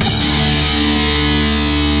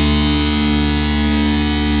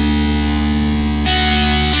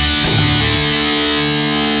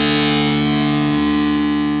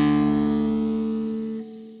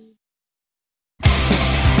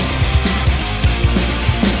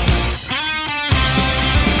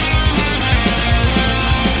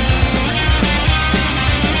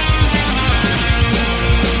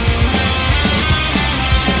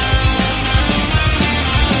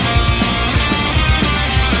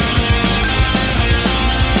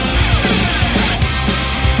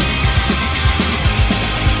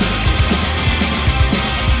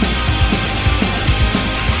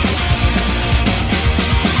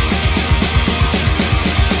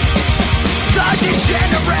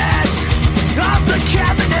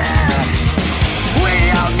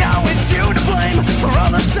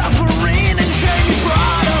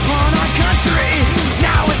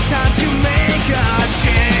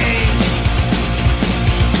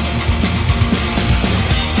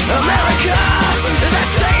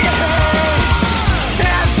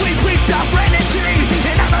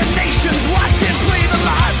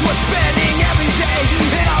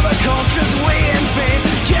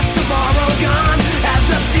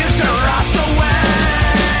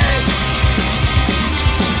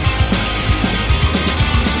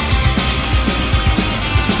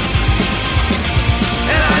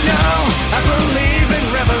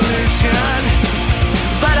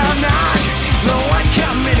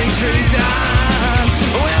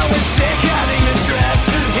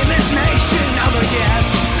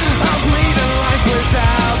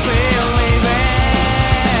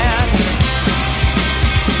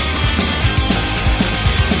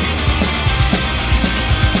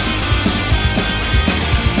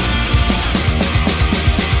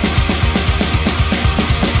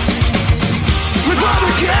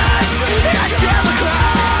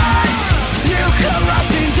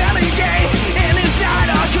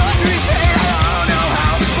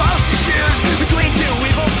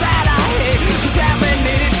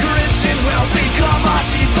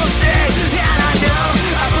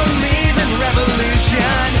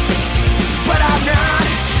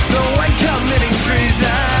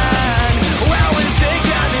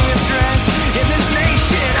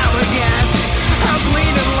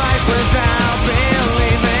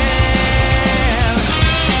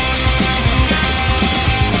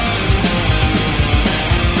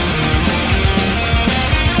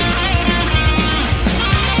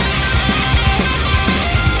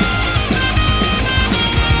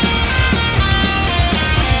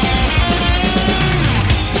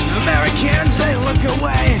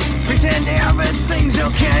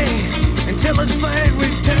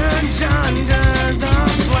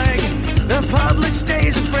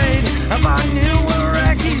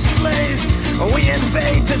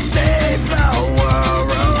 to save the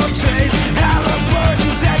world trade.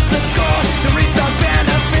 Halliburton sets the score to reap the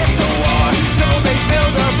benefits of war.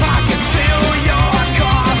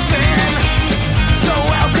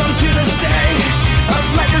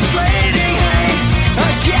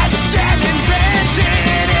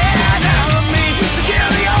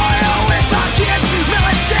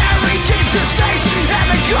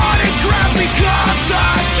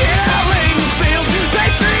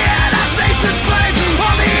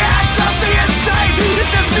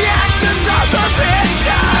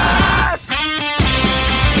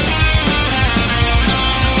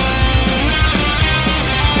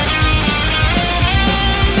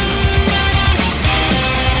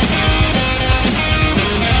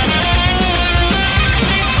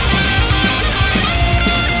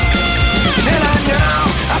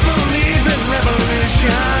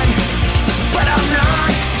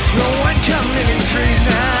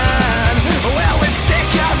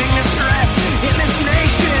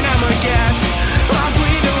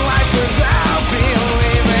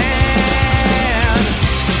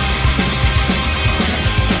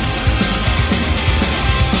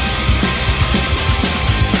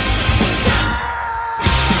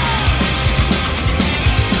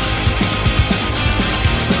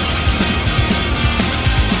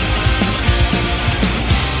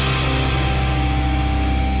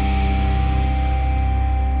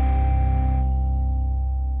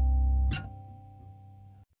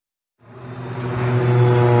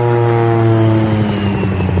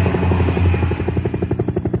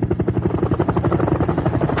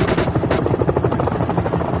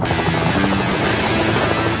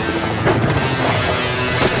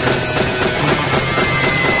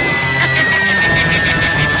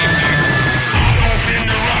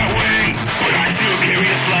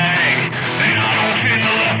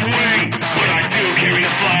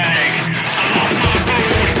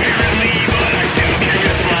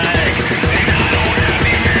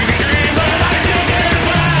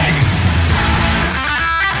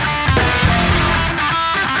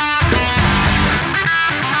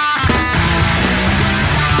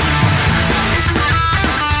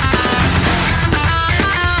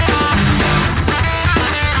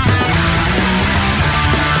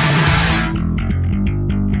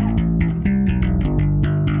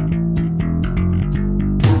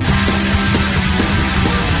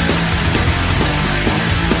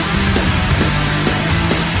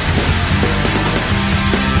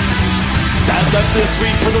 this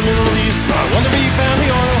week for the Middle East. I wonder if he found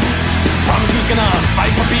the oil. Promise who's gonna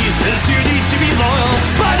fight for peace. His duty to be loyal.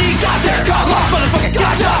 But he got there, got lost, motherfucking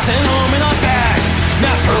got shot. Sent home in a bag.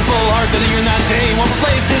 That purple heart that he earned that day won't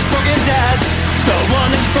replace his broken dads. The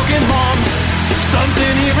one is broken moms.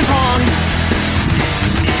 Something here is wrong.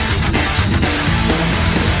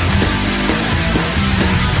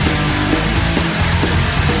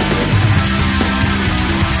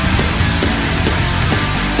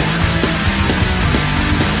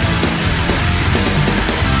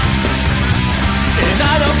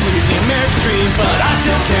 Dream, but I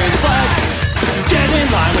still carry the flag. Get in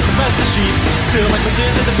line with the rest of the sheep. Still make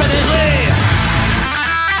decisions independently.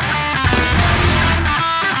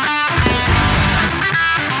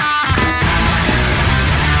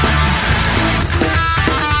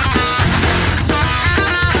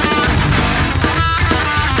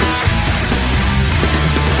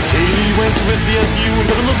 Katie went to a CSU and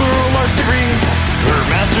got a liberal arts degree. Her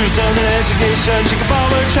master's done in education, she can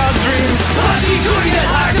follow her child's dream. But she couldn't get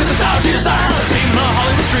higher cause the South here's silent. Pain the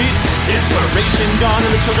Hollywood streets, inspiration gone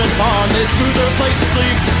and the children pawn. It's smoother place to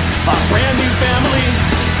sleep, a brand new family,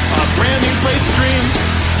 a brand new place to dream.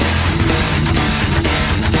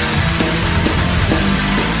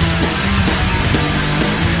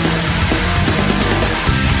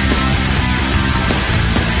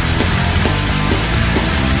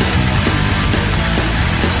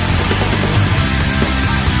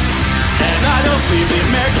 Leave the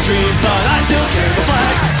American dream, but I still carry the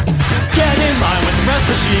flag. Get in line with the rest of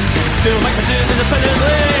the sheep. Still make decisions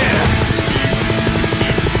independently.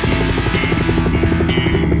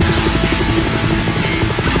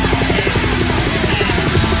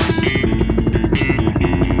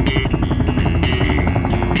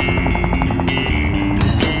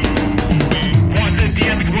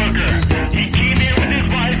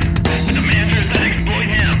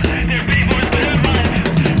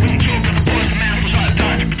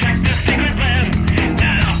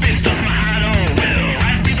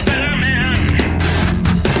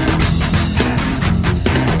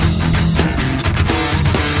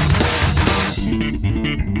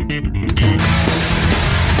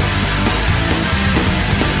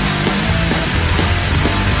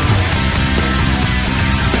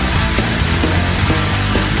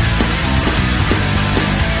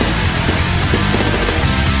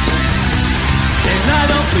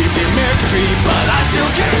 But I still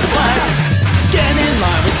carry the flag. Get in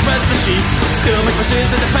line with the rest of the sheep. Still make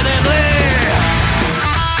decisions independently.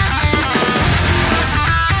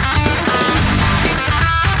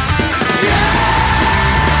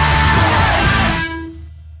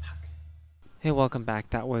 Hey, welcome back.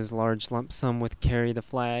 That was Large Lump Sum with Carry the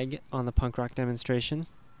Flag on the punk rock demonstration.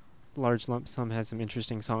 Large Lump Sum has some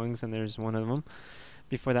interesting songs, and there's one of them.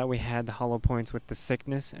 Before that, we had the Hollow Points with The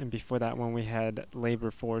Sickness, and before that one, we had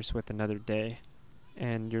Labor Force with Another Day.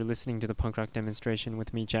 And you're listening to the punk rock demonstration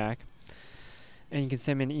with me, Jack. And you can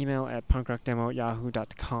send me an email at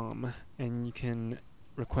punkrockdemo@yahoo.com. And you can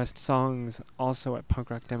request songs also at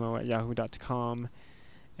punkrockdemo@yahoo.com.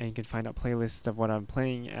 And you can find out playlists of what I'm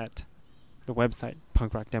playing at the website,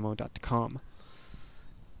 punkrockdemo.com.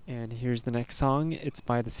 And here's the next song. It's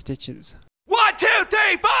by The Stitches. 1, 2,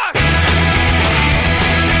 3, 4!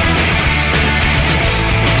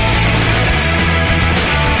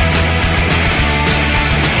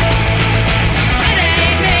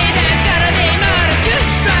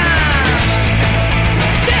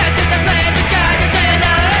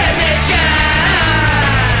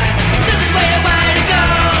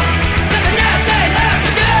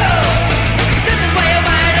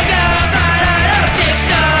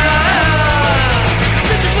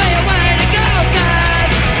 This is where I wanted to go,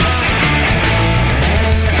 guys.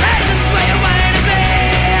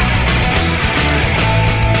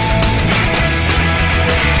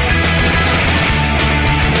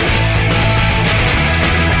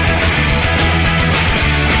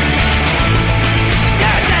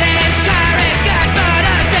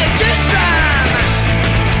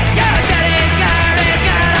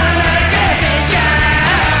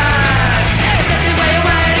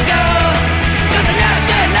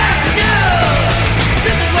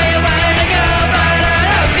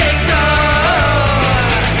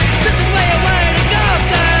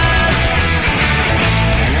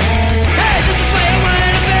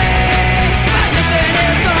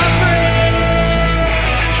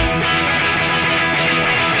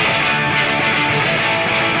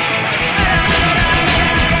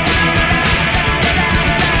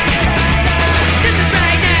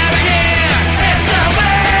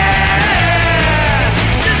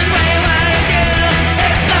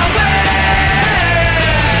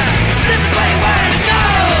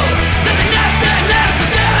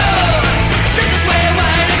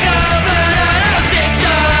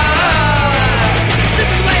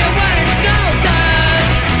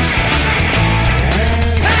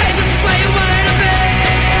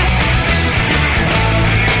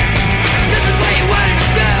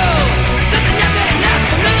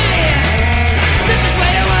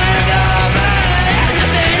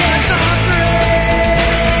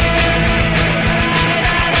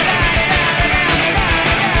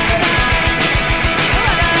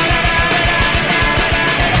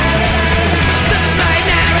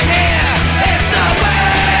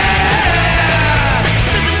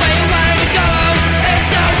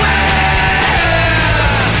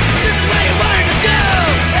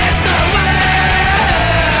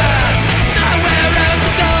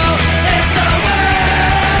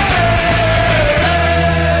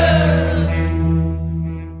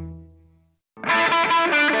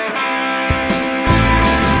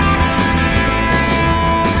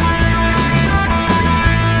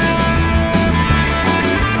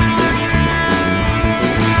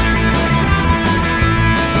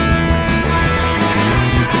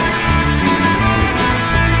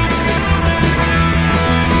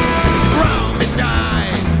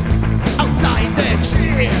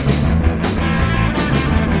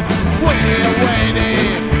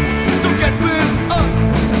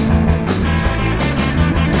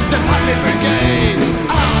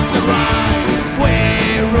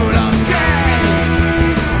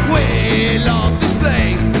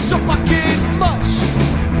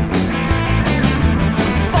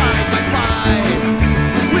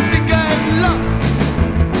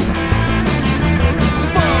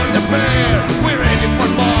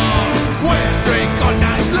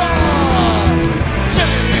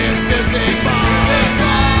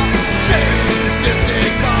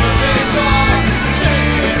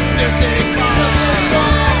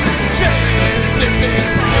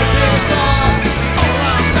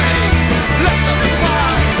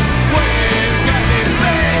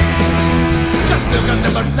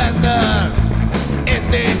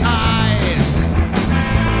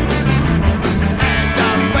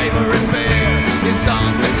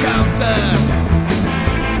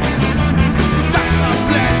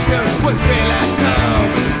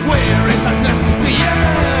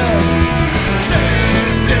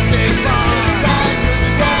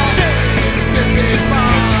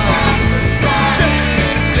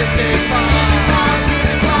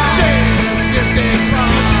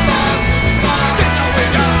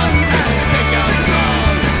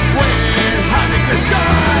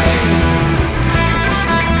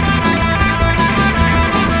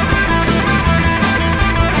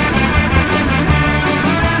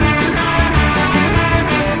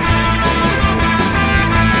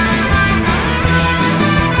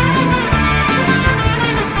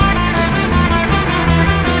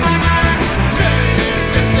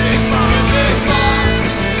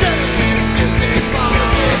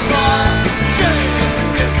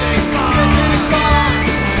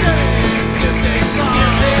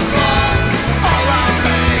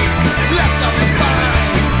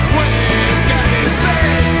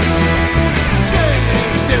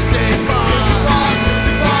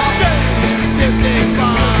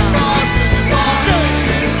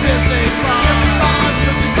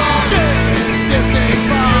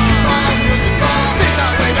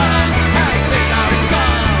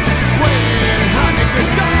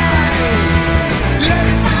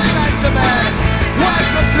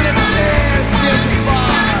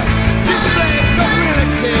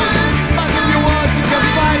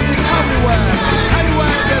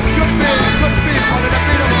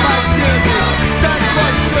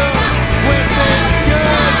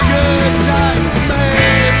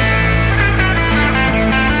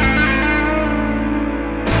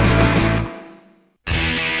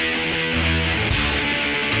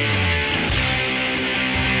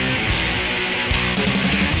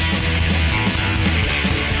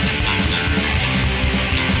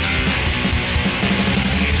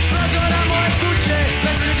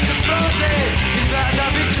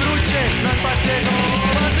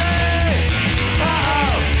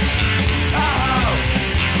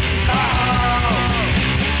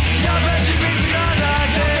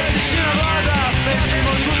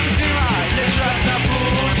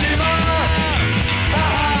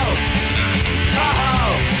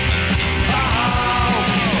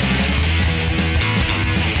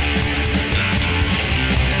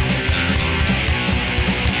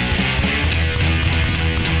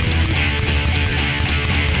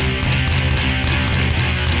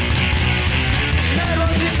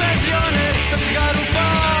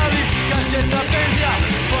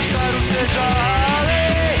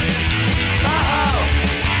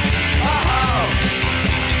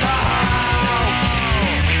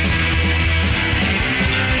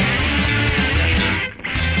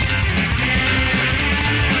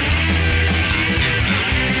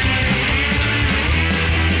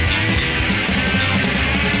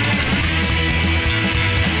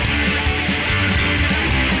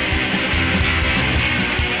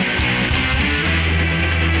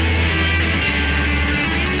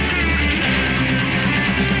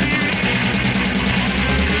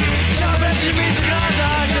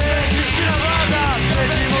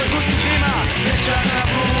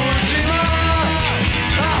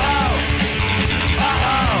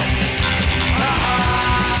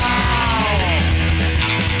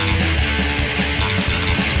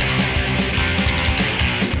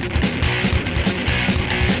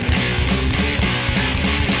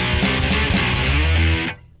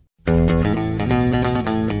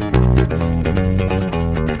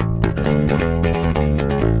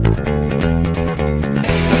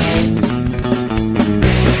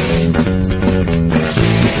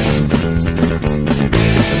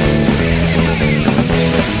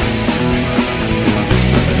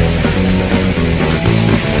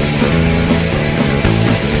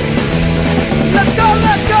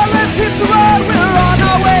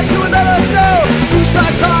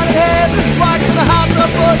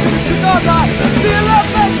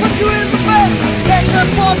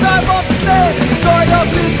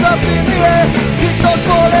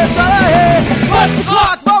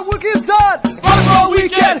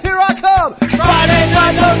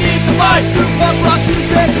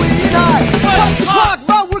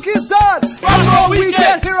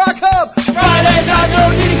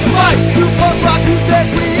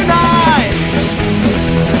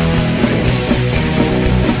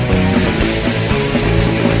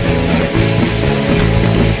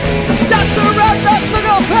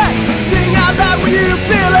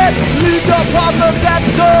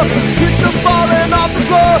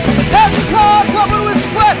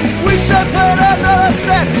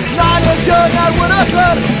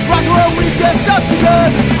 sun. Rock and roll weekend's just begun.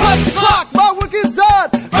 Punch the clock, my work is done.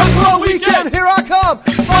 Rock and roll weekend, here I come.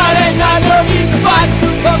 Friday night, no need to fight.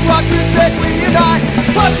 Through punk rock music, we unite.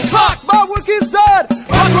 Punch the clock, my work is done.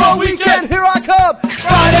 Rock and roll weekend, here I come.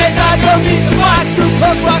 Friday night, no need to fight. Through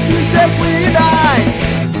punk rock music, we unite.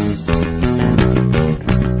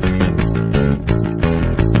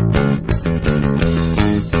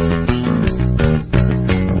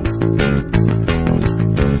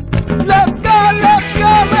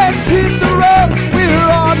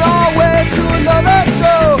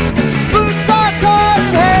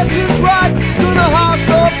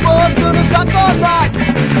 All night,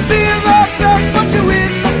 feel the best, put you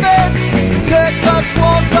in the face. Take a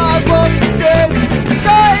small time on the stage.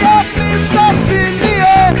 Die up, fist up in the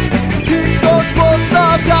air. Keep those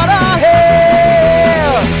posters out of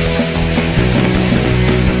here.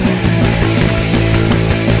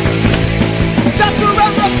 Dance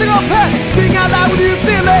around the single pet, sing out loud when you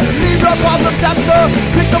feel it. Leave your problems at the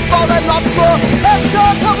pick the falling off the floor. Let's go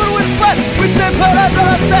covered with sweat. We stay put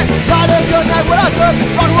another set. Fridays your night when I turn.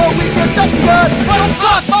 Rock and roll weekend just begun. Well, it's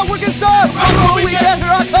clock, my work is done. Rock and roll weekend,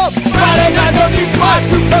 here I come. Friday night, no need to fight.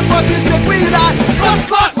 You come rock music, we unite. Well, it's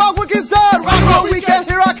clock, my work is done. Rock and roll weekend,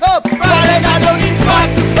 here I come. Friday night, no need to fight.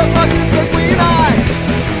 You come rock music, we unite.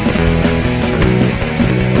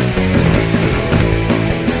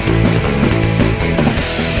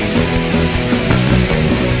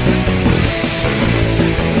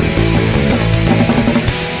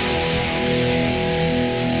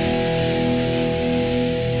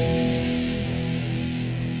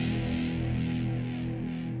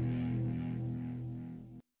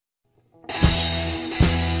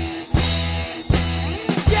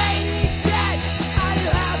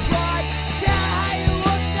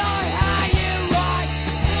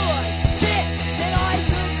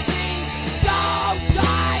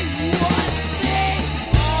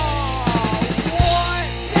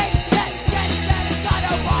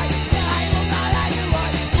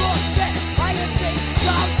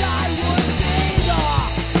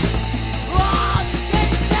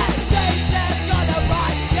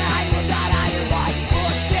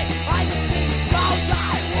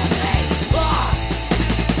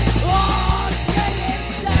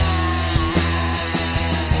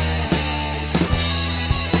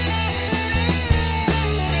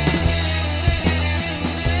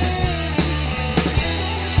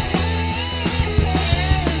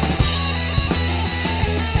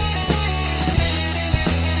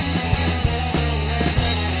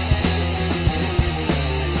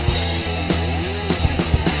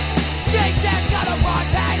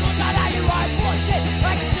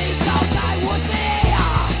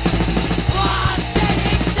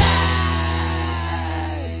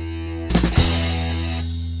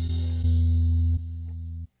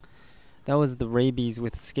 That was the Rabies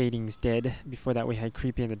with Skating's Dead. Before that we had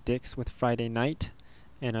Creepy and the Dicks with Friday Night.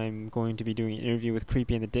 And I'm going to be doing an interview with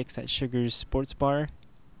Creepy and the Dicks at Sugar's Sports Bar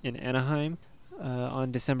in Anaheim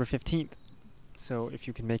on December 15th. So if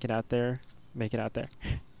you can make it out there, make it out there.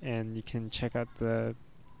 And you can check out the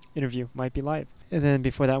interview. Might be live. And then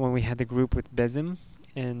before that one we had the group with Bezim.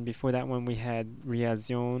 And before that one we had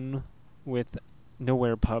Riazion with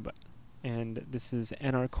Nowhere Pub. And this is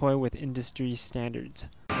Anarchoi with Industry Standards.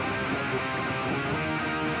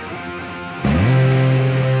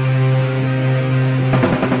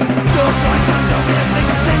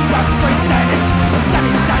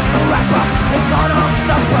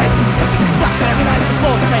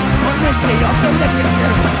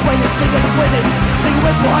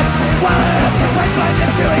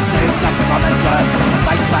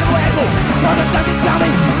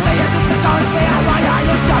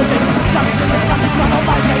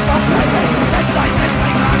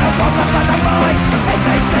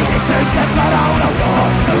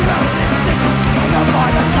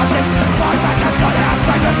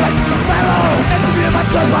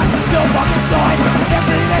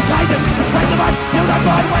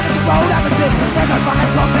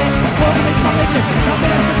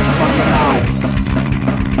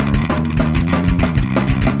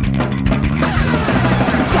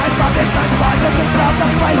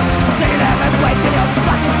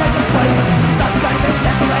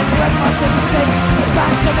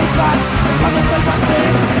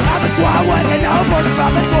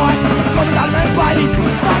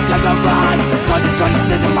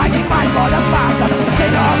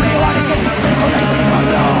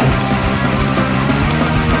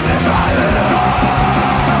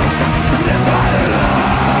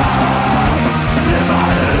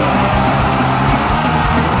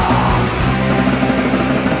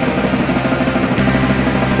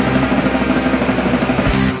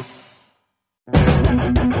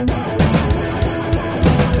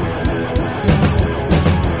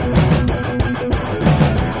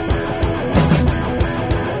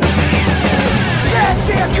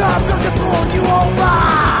 come to pull you over.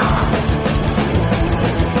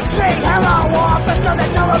 Say hello, officer, then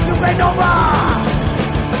tell him to bend over.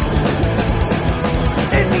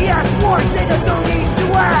 If he asks more, say there's no need to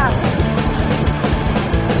ask.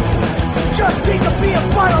 Just take a beer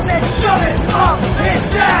bottle, then shove it up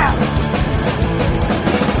his ass.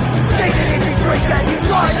 Say that if you drink and you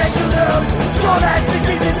drive and you lose, so that's the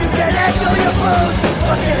case if you can handle your booze.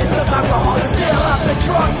 Let's get some alcohol and fill up the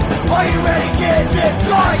trunk. Are you ready, kids? It's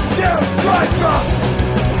time to drive drunk.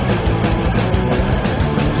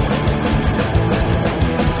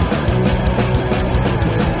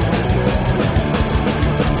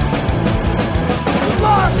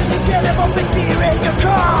 Lost if you can't have open beer in your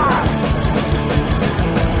car.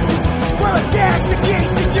 Well, if that's the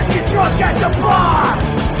case, then just get drunk at the bar.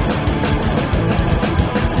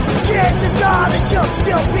 Chances are that you'll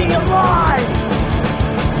still be alive.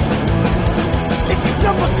 If you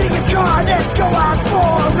stumble to your car, then go out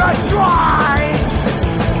for a drive.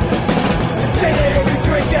 Say that if you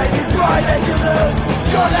drink and you drive and you lose,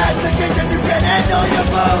 sure that's the case if you can handle your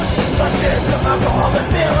booze. Let's get some alcohol and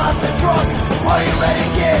fill up the trunk. Are you ready,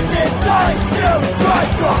 kids? It's time to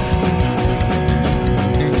drive drunk.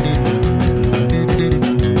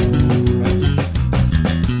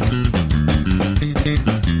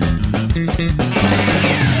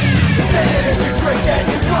 Say that if you drink and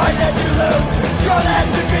you drive and you lose, sure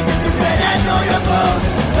that's the case if you can handle your booze.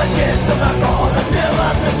 Let's get some alcohol and fill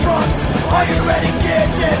up the trunk. Are you ready,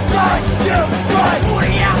 kids? It's time to drive.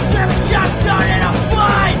 40 out, 7 shots done in a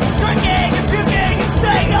fight. Drinking and puking and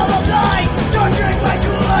staying all night. Don't drink like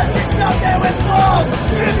coolers, it's up there with balls.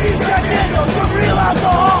 If you can handle some real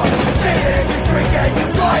alcohol. Say that if you drink and you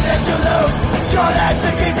drive and you lose, sure that's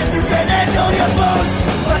the case if you can handle your booze.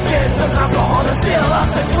 Let's get some alcohol and fill up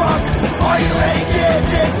the trunk. Are you ready, kids?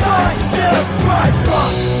 It's time to drive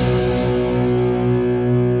drunk.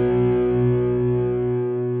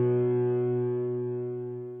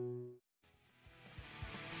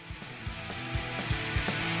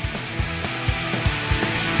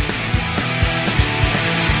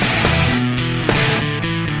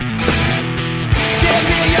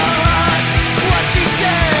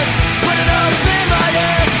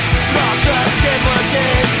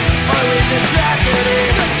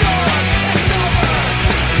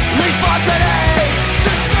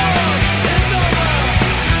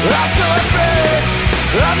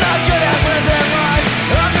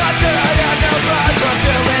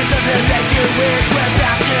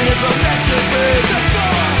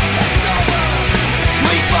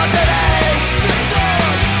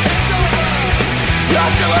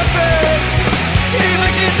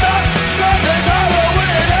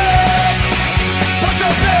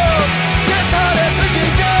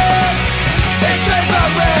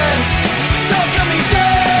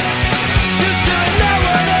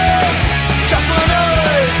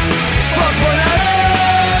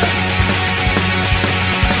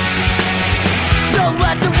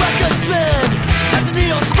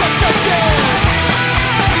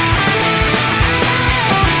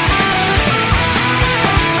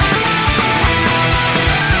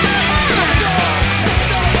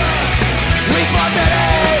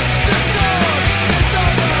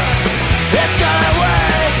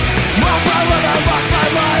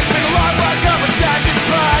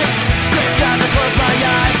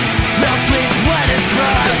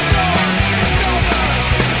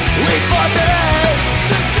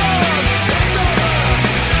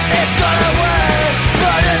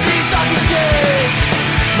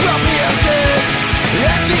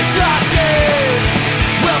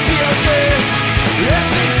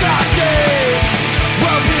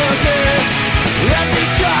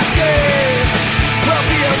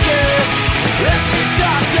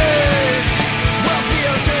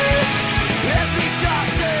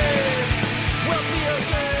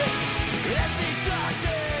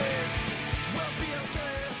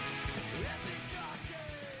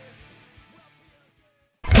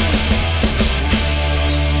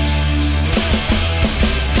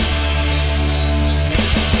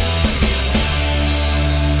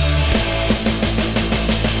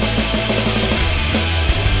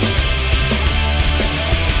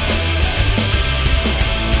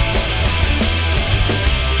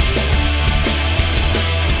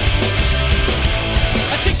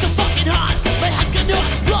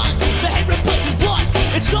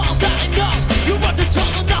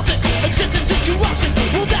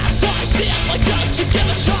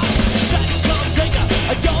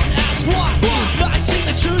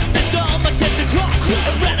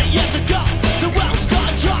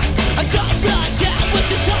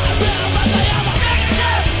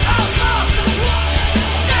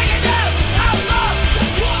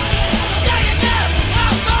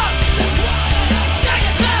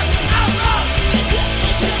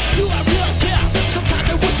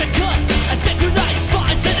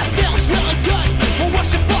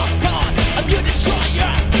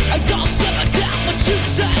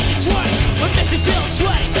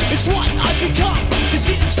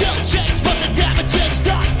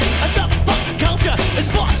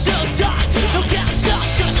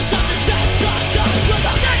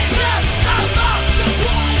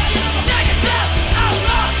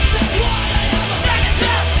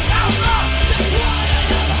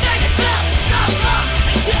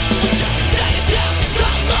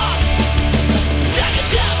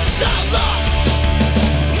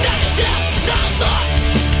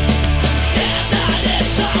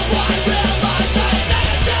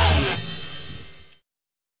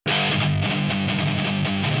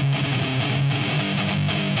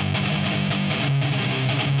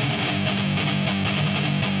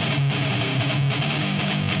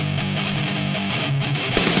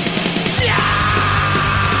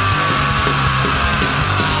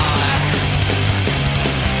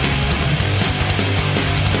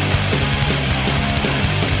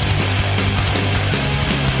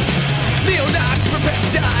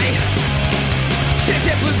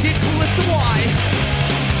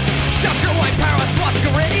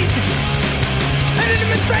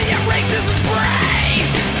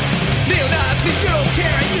 Neonazi, you don't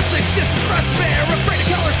care, and you think this is fresh bear. Afraid of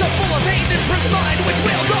colors so full of hate and prison mind which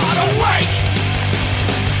will not awake.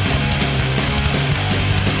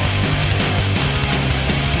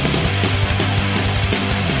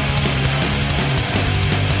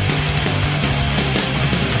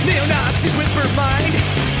 Neo-Nazi with bird mind,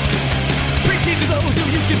 preaching to those who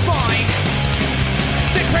you can find.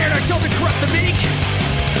 They pray our children corrupt the meek,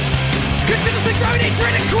 continuously growing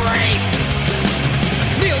hatred and grief.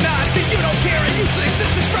 Neo-Nazi, you don't care, and you think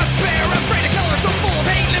this is fresh bear. Afraid of colors so full of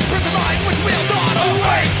hate and prison mind which will not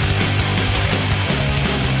awake.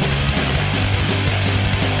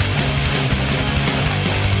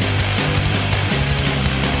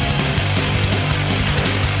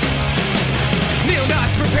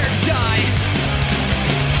 Neo-Nazis prepare to die.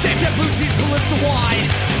 Shaped at blue cheese, Calista wine.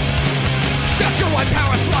 Shut your white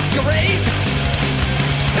power, swastika raised.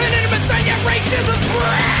 An intimate thing, yet racism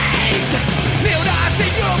praised. Neo-Nazi,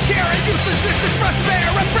 you don't care, and useless resistance for us to bear.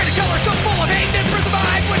 Afraid of colors so full of hate and prison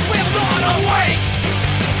mind which will not awake.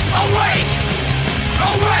 Awake!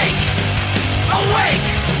 Awake! Awake!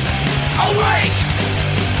 Awake!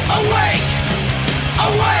 Awake!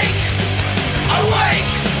 Awake! Awake!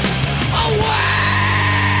 Awake!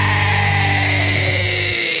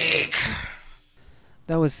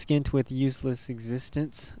 That was Skint with Useless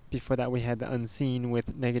Existence. Before that we had The Unseen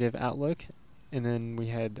with Negative Outlook. And then we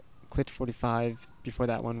had Clit 45 before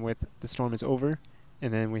that one with The Storm Is Over.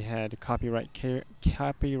 And then we had Copyright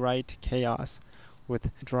Chaos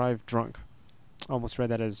with Drive Drunk. Almost read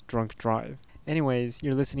that as Drunk Drive. Anyways,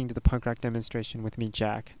 you're listening to the punk rock demonstration with me,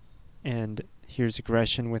 Jack. And here's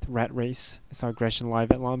Aggression with Rat Race. I saw Aggression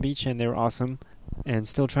live at Long Beach and they were awesome. And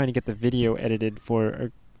still trying to get the video edited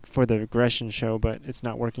for the Aggression show, but it's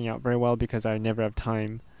not working out very well because I never have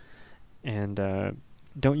time. And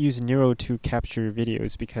don't use Nero to capture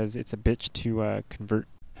videos because it's a bitch to convert.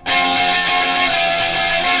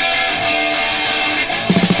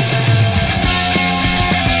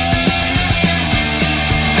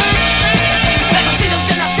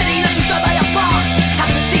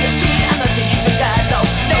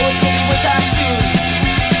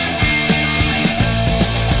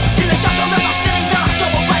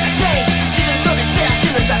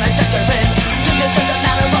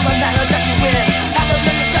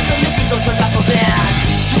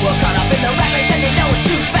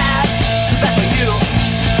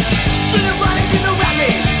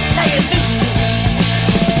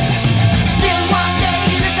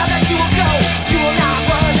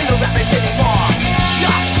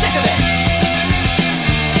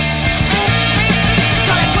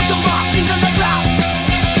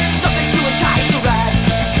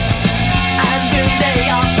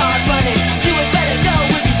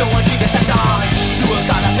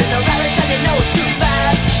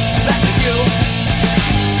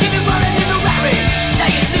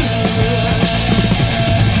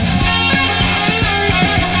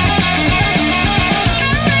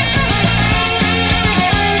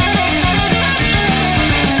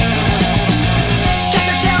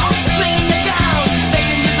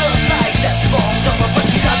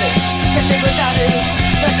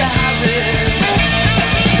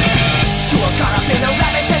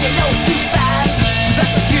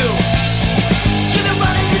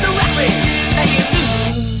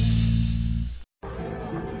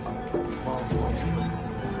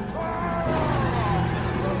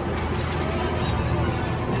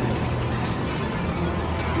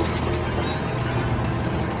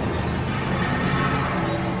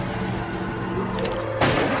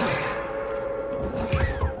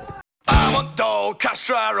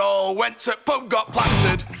 Castraro went to pub, got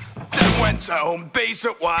plastered. Then went home, beat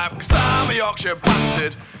up wife, cause I'm a Yorkshire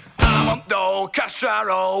bastard. I'm on Dole,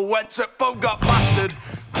 Castraro went to pub, got plastered.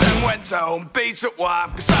 Then went home, beat up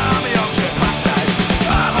wife, cause I'm a Yorkshire bastard.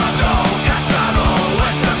 I'm on Dole, Castraro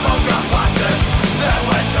went to pub, got plastered. Then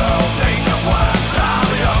went home, beat up wife, cause I'm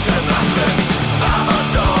a Yorkshire bastard. I'm on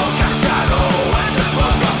Dole, Castraro went to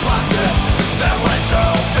pub, got plastered. Then went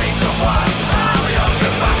home, beat up wife, cause I'm a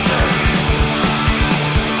Yorkshire bastard.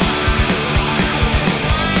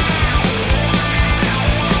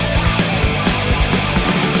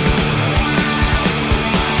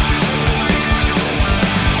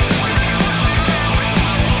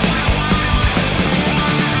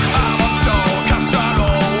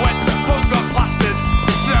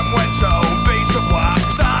 Then went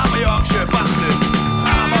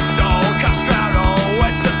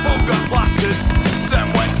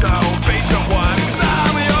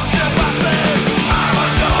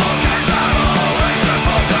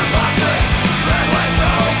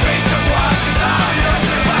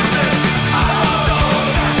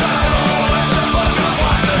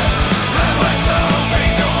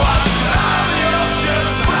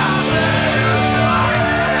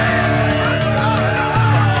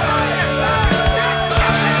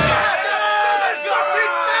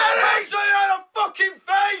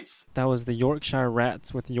was the Yorkshire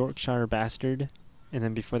Rats with Yorkshire Bastard. And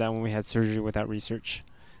then before that one, we had Surgery Without Research.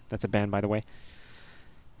 That's a band, by the way.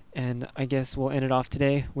 And I guess we'll end it off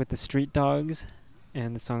today with the Street Dogs.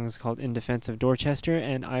 And the song is called In Defense of Dorchester.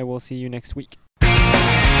 And I will see you next week.